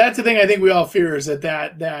 Yeah, that's the thing I think we all fear is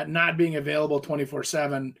that not being available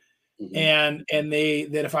 24/7, and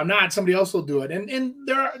that if I'm not, somebody else will do it. And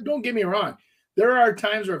don't get me wrong, there are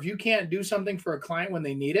times where if you can't do something for a client when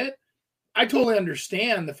they need it, I totally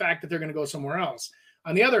understand the fact that they're going to go somewhere else.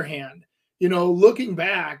 On the other hand, looking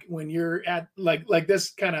back when you're at like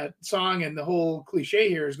this kind of song and the whole cliche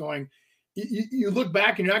here is going, you look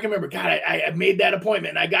back and you're not going to remember, God, I made that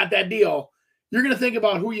appointment. I got that deal. You're going to think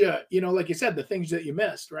about who like you said, the things that you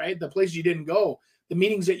missed, right? The places you didn't go, the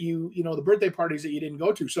meetings that the birthday parties that you didn't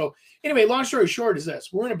go to. So anyway, long story short is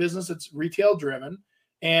this: we're in a business that's retail driven,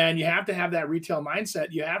 and you have to have that retail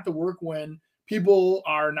mindset. You have to work when people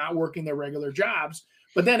are not working their regular jobs.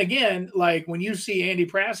 But then again, like when you see Andy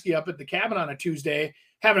Prasky up at the cabin on a Tuesday,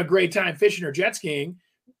 having a great time fishing or jet skiing,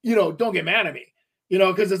 don't get mad at me,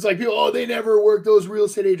 because it's like people, they never work, those real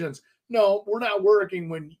estate agents. No, we're not working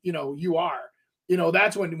when, you are.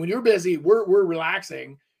 That's when you're busy, we're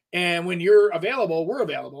relaxing. And when you're available, we're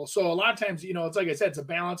available. So a lot of times, it's like I said, it's a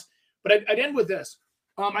balance. But I'd end with this.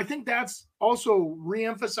 I think that's also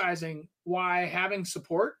reemphasizing why having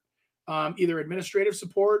support, either administrative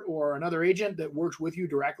support or another agent that works with you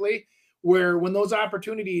directly, where when those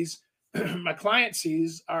opportunities my client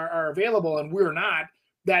sees are available and we're not,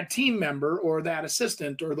 that team member or that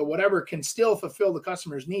assistant or the whatever can still fulfill the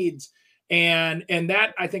customer's needs. And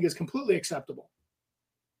that I think is completely acceptable.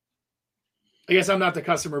 I guess I'm not the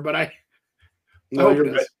customer, but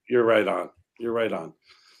you're right on. You're right on.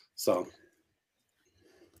 So.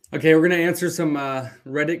 Okay, we're going to answer some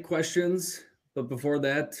Reddit questions. But before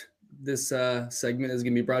that, this segment is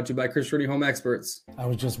going to be brought to you by Chris Rooney Home Experts. I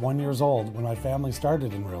was just 1 year old when my family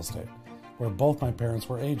started in real estate, where both my parents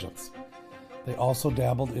were agents. They also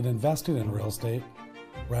dabbled in investing in real estate,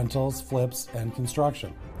 rentals, flips, and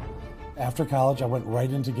construction. After college, I went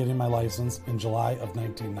right into getting my license in July of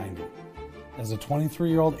 1990. As a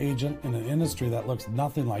 23-year-old agent in an industry that looks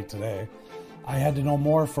nothing like today, I had to know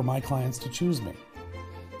more for my clients to choose me.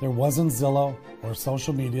 There wasn't Zillow or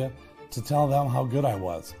social media to tell them how good I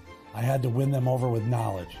was. I had to win them over with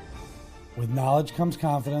knowledge. With knowledge comes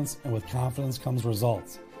confidence, and with confidence comes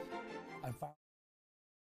results.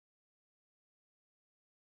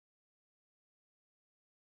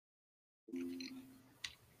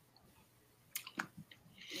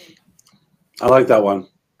 I like that one.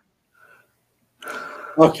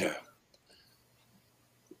 Okay.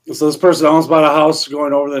 So this person almost bought a house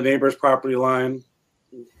going over the neighbor's property line.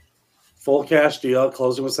 Full cash deal.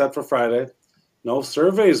 Closing was set for Friday. no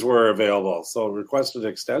surveys were available, so requested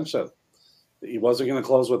extension. He wasn't going to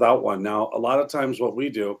close without one. Now, a lot of times what we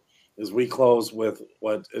do is we close with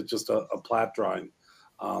what is just a plat drawing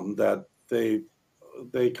that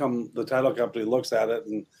they come, the title company looks at it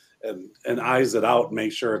and eyes it out and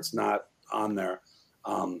make sure it's not on there.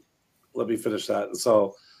 Let me finish that. And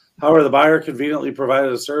so, however, the buyer conveniently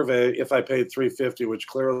provided a survey if I paid $350, which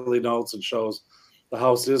clearly notes and shows the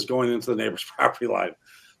house is going into the neighbor's property line.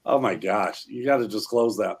 Oh my gosh, you got to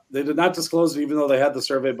disclose that. They did not disclose it even though they had the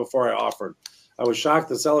survey before I offered. I was shocked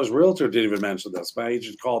the seller's realtor didn't even mention this. My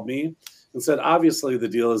agent called me and said, obviously the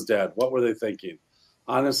deal is dead. What were they thinking?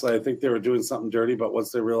 Honestly, I think they were doing something dirty, but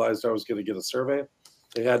once they realized I was going to get a survey,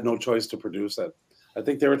 they had no choice to produce it. I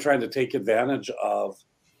think they were trying to take advantage of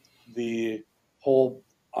the whole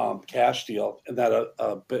cash deal and that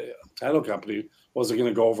a title company wasn't going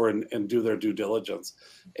to go over and do their due diligence.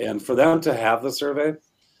 And for them to have the survey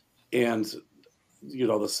and, you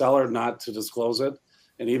know, the seller not to disclose it,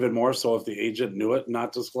 and even more so if the agent knew it,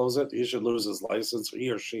 not disclose it, he should lose his license. He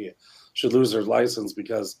or she should lose their license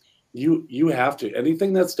because you have to,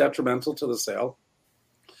 anything that's detrimental to the sale,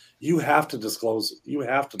 you have to disclose. You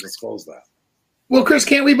have to disclose that. Well, Chris,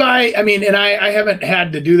 can't we buy, I mean, and I haven't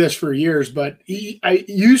had to do this for years, but I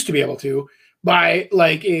used to be able to buy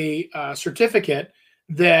like a certificate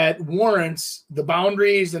that warrants the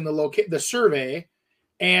boundaries and the survey.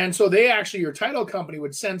 And so they actually, your title company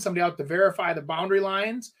would send somebody out to verify the boundary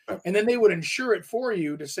lines, and then they would insure it for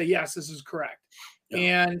you to say, yes, this is correct.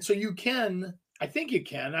 Yeah. And so you can, I think you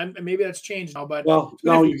can, maybe that's changed now, but. Well,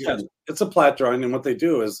 no, you can. It's a plat drawing. And what they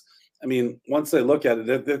do is, I mean, once they look at it,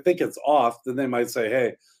 if they think it's off, then they might say,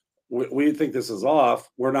 hey, we think this is off.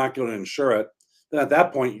 We're not going to insure it. Then at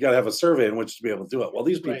that point, you got to have a survey in which to be able to do it. Well,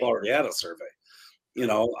 these people already had a survey. You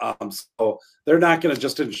know, so they're not going to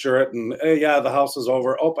just insure it and, hey, yeah, the house is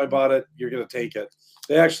over. Oh, I bought it. You're going to take it.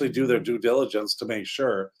 They actually do their due diligence to make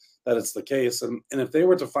sure that it's the case. And if they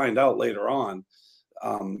were to find out later on,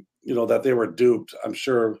 you know, that they were duped, I'm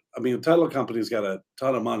sure, I mean, the title company's got a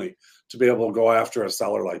ton of money to be able to go after a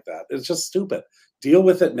seller like that. It's just stupid. Deal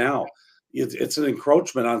with it now. It's an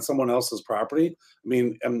encroachment on someone else's property. I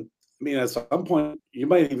mean, at some point, you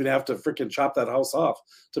might even have to freaking chop that house off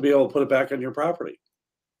to be able to put it back on your property.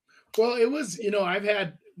 Well, it was, you know, I've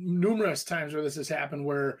had numerous times where this has happened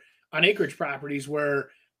where on acreage properties where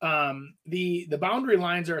the boundary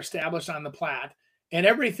lines are established on the plat and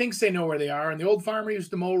everybody thinks they know where they are. And the old farmer used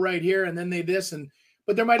to mow right here and then they this.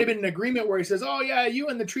 But there might have been an agreement where he says, oh, yeah, you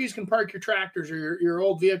and the trees can park your tractors or your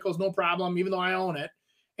old vehicles, no problem, even though I own it.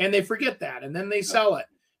 And they forget that. And then they sell it.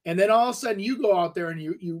 And then all of a sudden you go out there and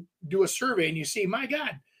you do a survey and you see, my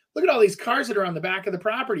God, look at all these cars that are on the back of the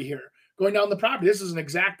property here going down the property. This is an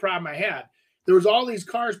exact problem I had. There was all these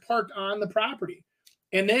cars parked on the property.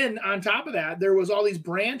 And then on top of that, there was all these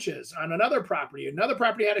branches on another property. Another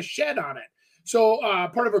property had a shed on it. So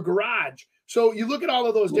part of a garage. So you look at all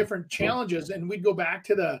of those different challenges and we'd go back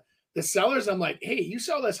to the sellers. I'm like, hey, you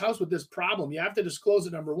sell this house with this problem. You have to disclose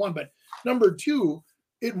it, number one. But number two,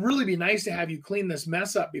 it'd really be nice to have you clean this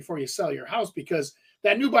mess up before you sell your house because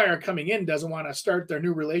that new buyer coming in doesn't want to start their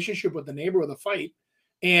new relationship with the neighbor with a fight.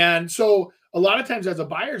 And so a lot of times as a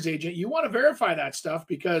buyer's agent, you want to verify that stuff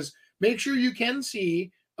because make sure you can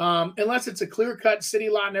see, unless it's a clear-cut city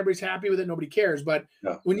lot and everybody's happy with it, nobody cares. But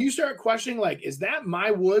when you start questioning, like, is that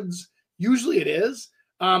my woods? Usually it is.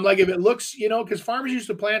 Like if it looks, you know, because farmers used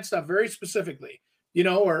to plant stuff very specifically, you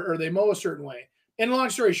know, or they mow a certain way. And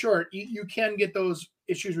long story short, you can get those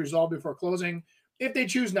issues resolved before closing. If they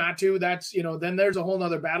choose not to, that's, you know, then there's a whole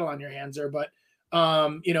nother battle on your hands there. But,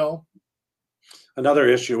 you know. Another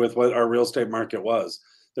issue with what our real estate market was,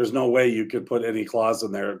 there's no way you could put any clause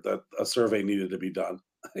in there that a survey needed to be done.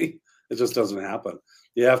 It just doesn't happen.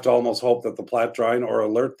 You have to almost hope that the plat drawing or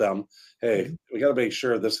alert them, hey, we got to make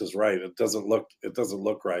sure this is right. It doesn't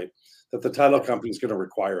look right, that the title company is going to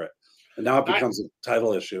require it. And now it becomes a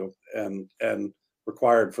title issue and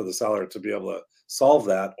required for the seller to be able to solve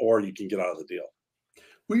that, or you can get out of the deal.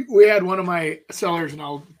 We had one of my sellers, and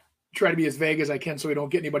I'll try to be as vague as I can so we don't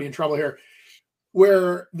get anybody in trouble here,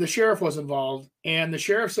 where the sheriff was involved. And the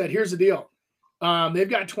sheriff said, here's the deal. They've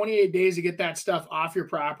got 28 days to get that stuff off your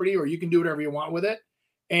property, or you can do whatever you want with it.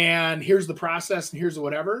 And here's the process and here's the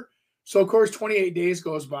whatever. So, of course, 28 days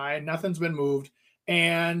goes by, nothing's been moved.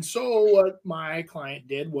 And so what my client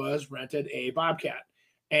did was rented a Bobcat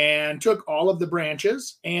and took all of the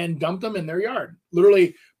branches and dumped them in their yard.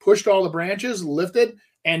 Literally pushed all the branches, lifted,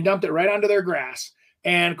 and dumped it right onto their grass.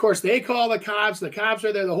 And, of course, they call the cops. The cops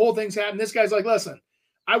are there. The whole thing's happening. This guy's like, listen,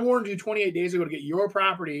 I warned you 28 days ago to get your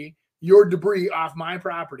property, your debris off my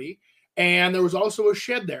property. And there was also a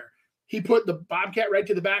shed there. He put the Bobcat right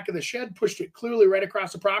to the back of the shed, pushed it clearly right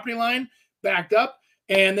across the property line, backed up,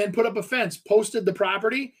 and then put up a fence, posted the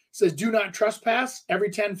property, says do not trespass every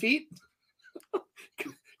 10 feet.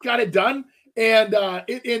 Got it done. And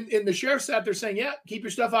in the sheriff sat there saying, yeah, keep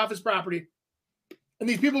your stuff off his property. And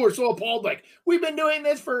these people were so appalled, like, we've been doing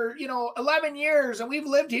this for, 11 years and we've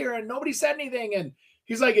lived here and nobody said anything. And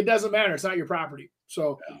he's like, it doesn't matter. It's not your property.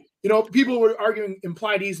 So, people were arguing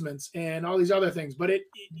implied easements and all these other things, but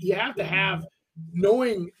you have to have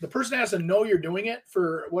the person has to know you're doing it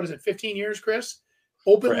for, 15 years, Chris?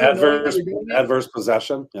 Openly adverse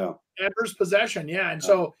possession. Yeah. Adverse possession. Yeah. And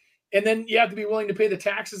so, and then you have to be willing to pay the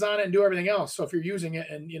taxes on it and do everything else. So if you're using it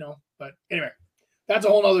but anyway, that's a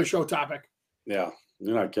whole nother show topic. Yeah.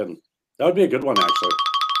 You're not kidding. That would be a good one, actually.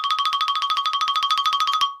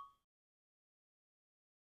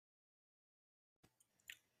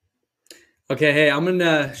 Okay, hey, I'm going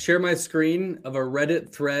to share my screen of a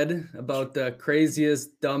Reddit thread about the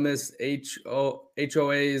craziest, dumbest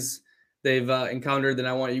HOAs they've encountered, and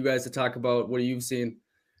I want you guys to talk about what you've seen.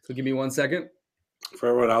 So give me 1 second. For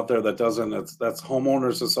everyone out there that doesn't, that's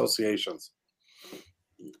homeowners associations.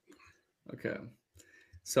 Okay.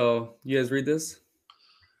 So you guys read this?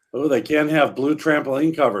 Oh, they can't have blue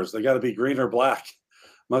trampoline covers. They got to be green or black.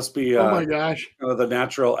 Must be oh my gosh, the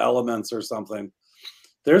natural elements or something.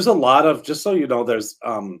 There's a lot of, just so you know, there's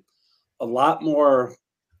a lot more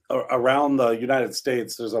around the United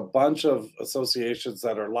States. There's a bunch of associations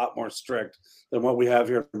that are a lot more strict than what we have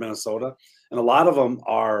here in Minnesota. And a lot of them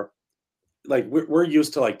are like, we're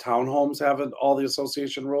used to like townhomes having all the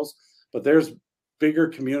association rules, but there's bigger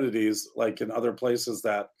communities like in other places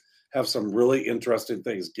that have some really interesting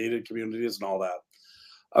things, gated communities and all that.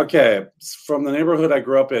 Okay, from the neighborhood I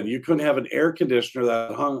grew up in, you couldn't have an air conditioner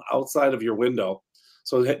that hung outside of your window.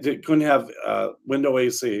 So it couldn't have window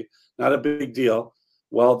AC, not a big deal.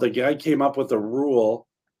 Well, the guy who came up with the rule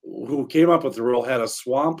had a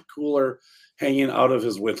swamp cooler hanging out of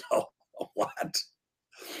his window. What?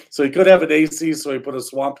 So he could have an AC, so he put a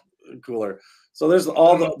swamp cooler. So there's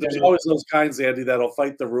always those kinds, Andy, that'll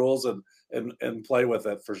fight the rules and play with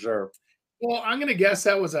it for sure. Well, I'm going to guess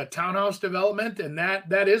that was a townhouse development, and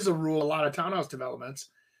that is a rule, a lot of townhouse developments,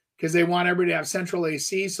 because they want everybody to have central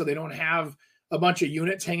AC so they don't have a bunch of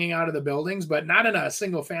units hanging out of the buildings, but not in a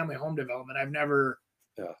single family home development. I've never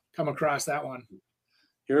come across that one.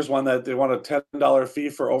 Here's one that they want a $10 fee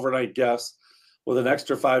for overnight guests with an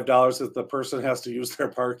extra $5 if the person has to use their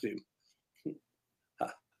parking.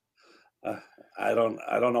 I don't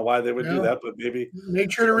know why they would do that, but maybe make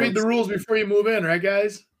sure to read the rules before you move in, right,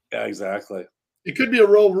 guys? Yeah, exactly. It could be a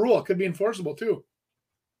rule. It could be enforceable too.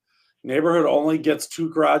 Neighborhood only gets 2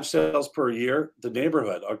 garage sales per year. The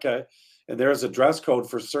neighborhood, okay, and there is a dress code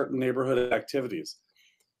for certain neighborhood activities.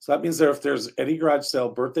 So that means that if there's any garage sale,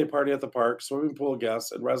 birthday party at the park, swimming pool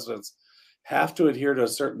guests, and residents have to adhere to a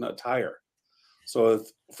certain attire. So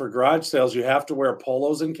for garage sales, you have to wear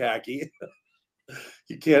polos and khaki.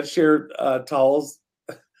 You can't share towels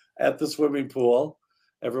at the swimming pool.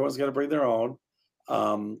 Everyone's got to bring their own.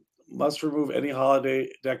 Must remove any holiday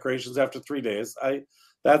decorations after 3 days.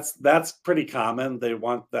 That's pretty common. They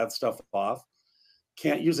want that stuff off.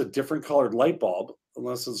 Can't use a different colored light bulb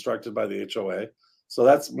unless instructed by the HOA. So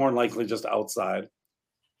that's more than likely just outside.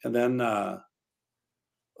 And then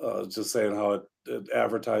just saying how it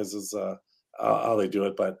advertises how they do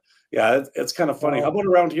it. But yeah, it's kind of funny. How about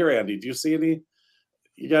around here, Andy? Do you see any?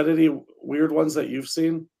 You got any weird ones that you've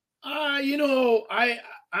seen? I'm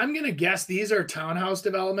going to guess these are townhouse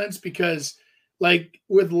developments because like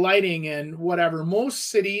with lighting and whatever, most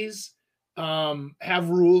cities have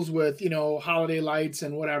rules with, holiday lights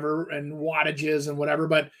and whatever and wattages and whatever,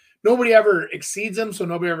 but nobody ever exceeds them. So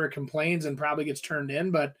nobody ever complains and probably gets turned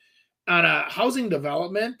in. But on a housing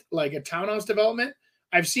development, like a townhouse development,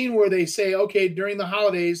 I've seen where they say, okay, during the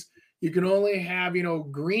holidays, you can only have,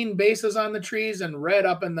 green bases on the trees and red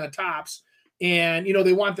up in the tops. And,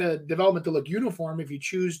 they want the development to look uniform if you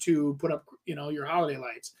choose to put up, your holiday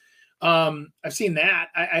lights. I've seen that.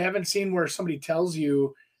 I haven't seen where somebody tells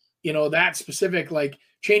you, that specific, like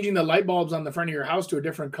changing the light bulbs on the front of your house to a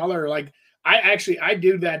different color. Like I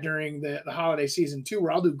do that during the holiday season too,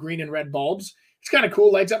 where I'll do green and red bulbs. It's kind of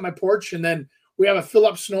cool. Lights up my porch. And then we have a fill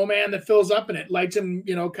up snowman that fills up and it lights him,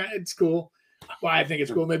 it's cool. Well, I think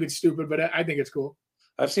it's cool. Maybe it's stupid, but I think it's cool.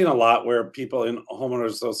 I've seen a lot where people in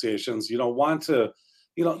homeowners associations, want to,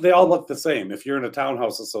 they all look the same. If you're in a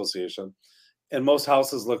townhouse association and most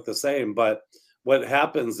houses look the same, but what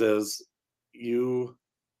happens is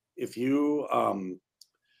if you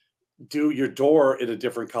do your door in a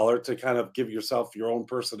different color to kind of give yourself your own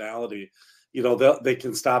personality, they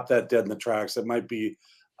can stop that dead in the tracks. It might be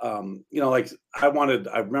Like I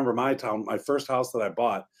remember my first house that I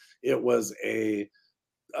bought, it was a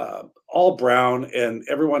all brown, and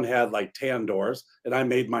everyone had like tan doors, and I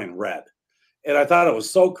made mine red. And I thought it was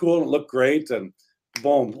so cool and it looked great. And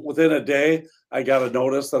boom, within a day, I got a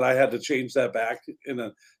notice that I had to change that back and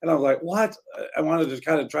I was like, what? I wanted to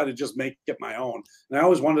kind of try to just make it my own. And I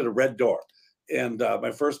always wanted a red door. And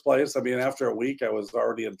my first place, after a week, I was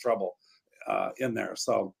already in trouble in there.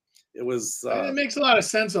 So it was. It makes a lot of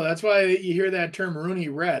sense, though. That's why you hear that term Rooney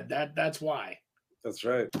red. That's why. That's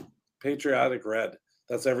right. Patriotic red.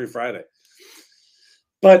 That's every Friday.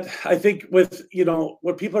 But I think with,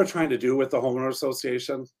 what people are trying to do with the homeowner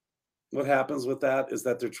association, what happens with that is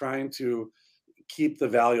that they're trying to keep the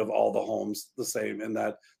value of all the homes the same, and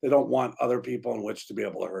that they don't want other people in which to be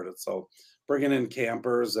able to hurt it. So bringing in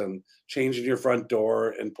campers and changing your front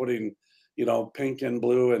door and putting, pink and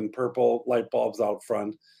blue and purple light bulbs out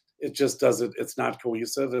front, it just doesn't, it's not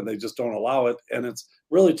cohesive, and they just don't allow it. And it's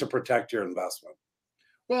really to protect your investment.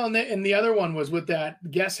 Well, and the other one was with that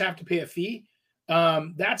guests have to pay a fee.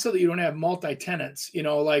 That's so that you don't have multi-tenants,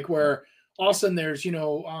 like where all of a sudden there's,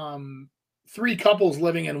 3 couples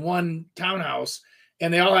living in one townhouse,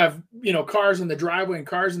 and they all have, cars in the driveway and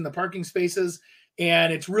cars in the parking spaces,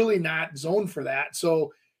 and it's really not zoned for that.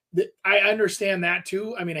 So I understand that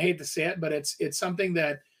too. I hate to say it, but it's something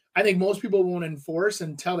that I think most people won't enforce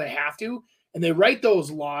until they have to. And they write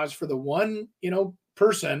those laws for the one,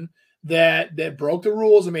 person that broke the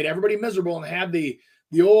rules and made everybody miserable and had the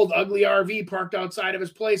old ugly RV parked outside of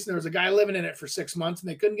his place. And there was a guy living in it for 6 months, and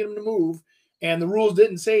they couldn't get him to move. And the rules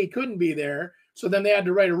didn't say he couldn't be there. So then they had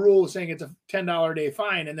to write a rule saying it's a $10 a day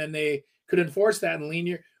fine. And then they could enforce that and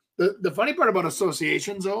lean the funny part about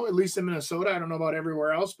associations, though, at least in Minnesota, I don't know about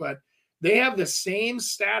everywhere else, but they have the same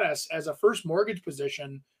status as a first mortgage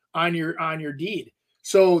position on your deed.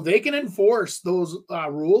 So they can enforce those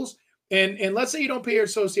rules. And let's say you don't pay your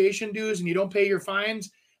association dues and you don't pay your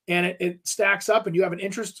fines, and it stacks up and you have an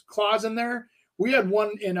interest clause in there. We had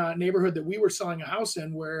one in a neighborhood that we were selling a house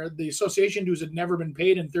in where the association dues had never been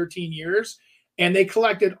paid in 13 years, and they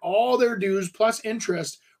collected all their dues plus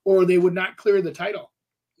interest, or they would not clear the title.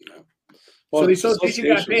 Well, so the association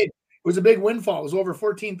got paid. It was a big windfall. It was over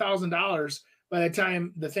 $14,000 by the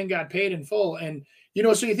time the thing got paid in full. And,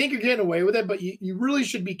 so you think you're getting away with it, but you really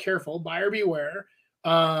should be careful, buyer beware.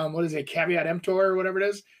 What is it, caveat emptor or whatever it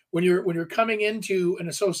is? When you're coming into an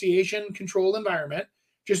association controlled environment,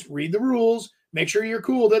 just read the rules, make sure you're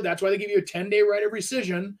cool with it. That's why they give you a 10-day right of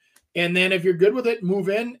rescission. And then if you're good with it, move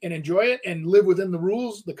in and enjoy it and live within the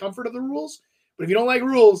rules, the comfort of the rules. But if you don't like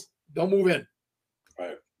rules, don't move in.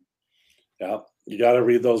 Right. Yeah. You got to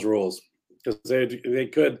read those rules, because they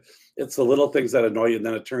could, it's the little things that annoy you, and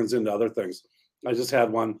then it turns into other things. I just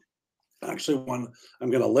had one I'm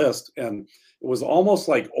going to list, and it was almost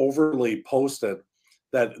like overly posted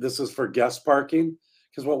that this is for guest parking,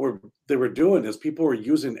 because what they were doing is people were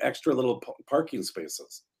using extra little parking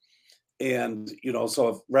spaces. And,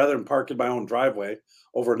 so rather than park in my own driveway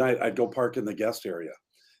overnight, I'd go park in the guest area.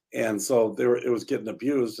 And so it was getting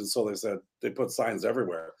abused. And so they put signs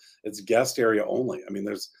everywhere. It's guest area only.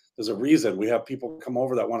 There's a reason we have people come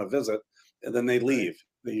over that want to visit, and then they leave.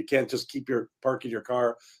 You can't just keep parking your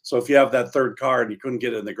car. So if you have that third car and you couldn't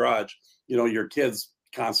get it in the garage, your kids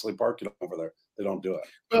constantly parking over there. They don't do it.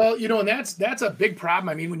 Well, and that's a big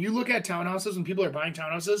problem. When you look at townhouses, when people are buying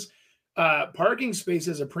townhouses, parking space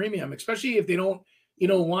is a premium, especially if they don't,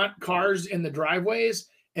 want cars in the driveways.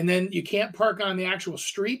 And then you can't park on the actual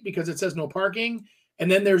street because it says no parking. And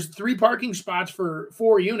then there's 3 parking spots for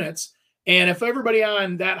 4 units. And if everybody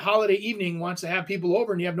on that holiday evening wants to have people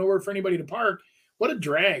over and you have nowhere for anybody to park, what a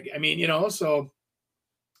drag. So.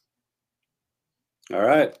 All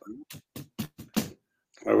right.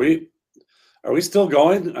 Are we still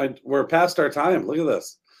going? We're past our time. Look at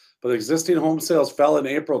this. But existing home sales fell in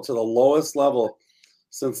April to the lowest level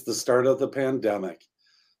since the start of the pandemic.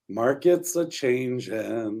 Markets are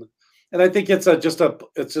changing, and I think it's just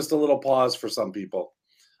a little pause for some people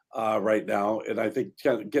right now. And I think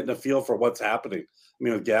kind of getting a feel for what's happening.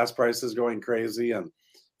 With gas prices going crazy and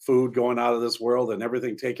food going out of this world and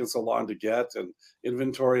everything taking so long to get and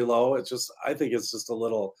inventory low, I think it's just a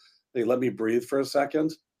little. They let me breathe for a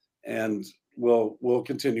second, and we'll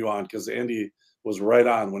continue on, because Andy was right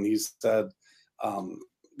on when he said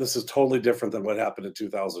this is totally different than what happened in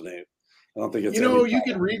 2008. I don't think it's you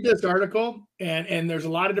could read this article, and there's a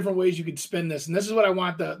lot of different ways you could spin this. And this is what I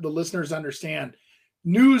want the listeners to understand.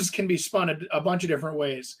 News can be spun a bunch of different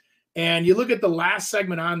ways. And you look at the last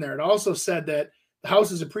segment on there, it also said that the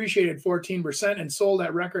house is appreciated 14% and sold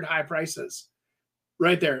at record high prices.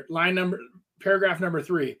 Right there, paragraph number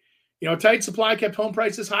 3. Tight supply kept home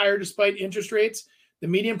prices higher despite interest rates. The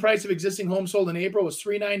median price of existing homes sold in April was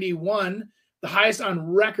 $391, the highest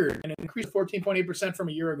on record, and it increased 14.8% from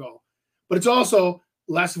a year ago. But it's also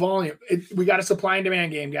less volume. We got a supply and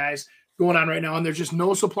demand game, guys, going on right now, and there's just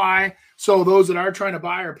no supply. So those that are trying to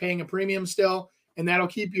buy are paying a premium still, and that'll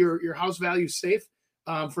keep your house value safe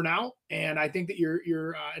for now. And I think that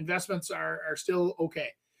your investments are still okay.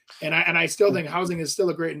 And I still think housing is still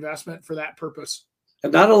a great investment for that purpose.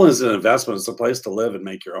 And not only is it an investment, it's a place to live and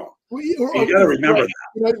make your own. You got to remember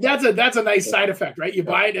that. That's a nice side effect, right? You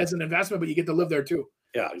buy it as an investment, but you get to live there too.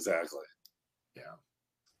 Yeah, exactly. Yeah.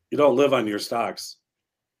 You don't live on your stocks.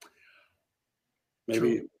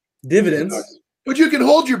 Maybe True. Dividends. But you can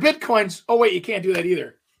hold your Bitcoins. Oh, wait, you can't do that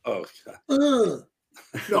either. Oh, yeah.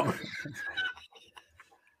 No.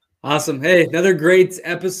 Awesome. Hey, another great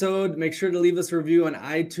episode. Make sure to leave us a review on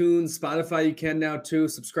iTunes, Spotify. You can now too.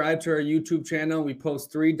 Subscribe to our YouTube channel. We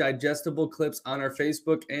post 3 digestible clips on our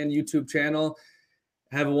Facebook and YouTube channel.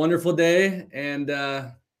 Have a wonderful day, and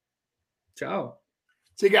ciao.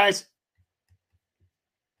 See you guys.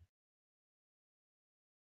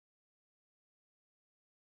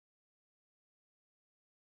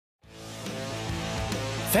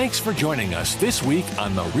 Thanks for joining us this week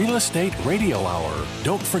on the Real Estate Radio Hour.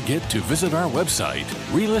 Don't forget to visit our website,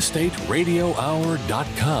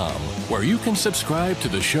 realestateradiohour.com, where you can subscribe to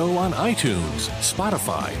the show on iTunes,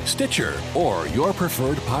 Spotify, Stitcher, or your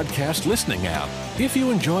preferred podcast listening app. If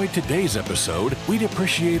you enjoyed today's episode, we'd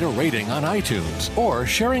appreciate a rating on iTunes or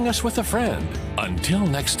sharing us with a friend. Until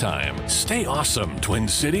next time, stay awesome, Twin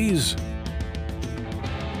Cities.